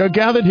beloved, we are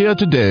gathered here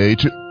today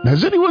to...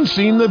 Has anyone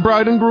seen the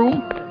bride and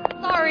groom?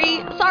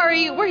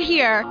 Sorry, we're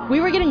here. We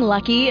were getting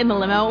lucky in the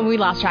limo and we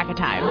lost track of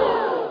time.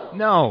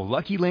 No,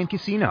 Lucky Land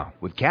Casino,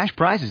 with cash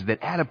prizes that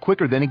add up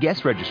quicker than a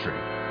guest registry.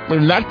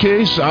 In that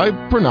case, I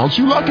pronounce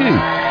you lucky.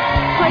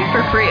 Play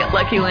for free at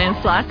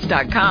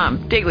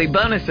LuckyLandSlots.com. Daily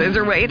bonuses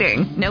are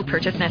waiting. No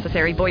purchase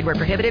necessary. Void where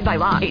prohibited by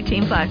law.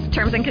 18+.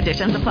 Terms and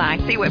conditions apply.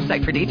 See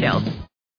website for details.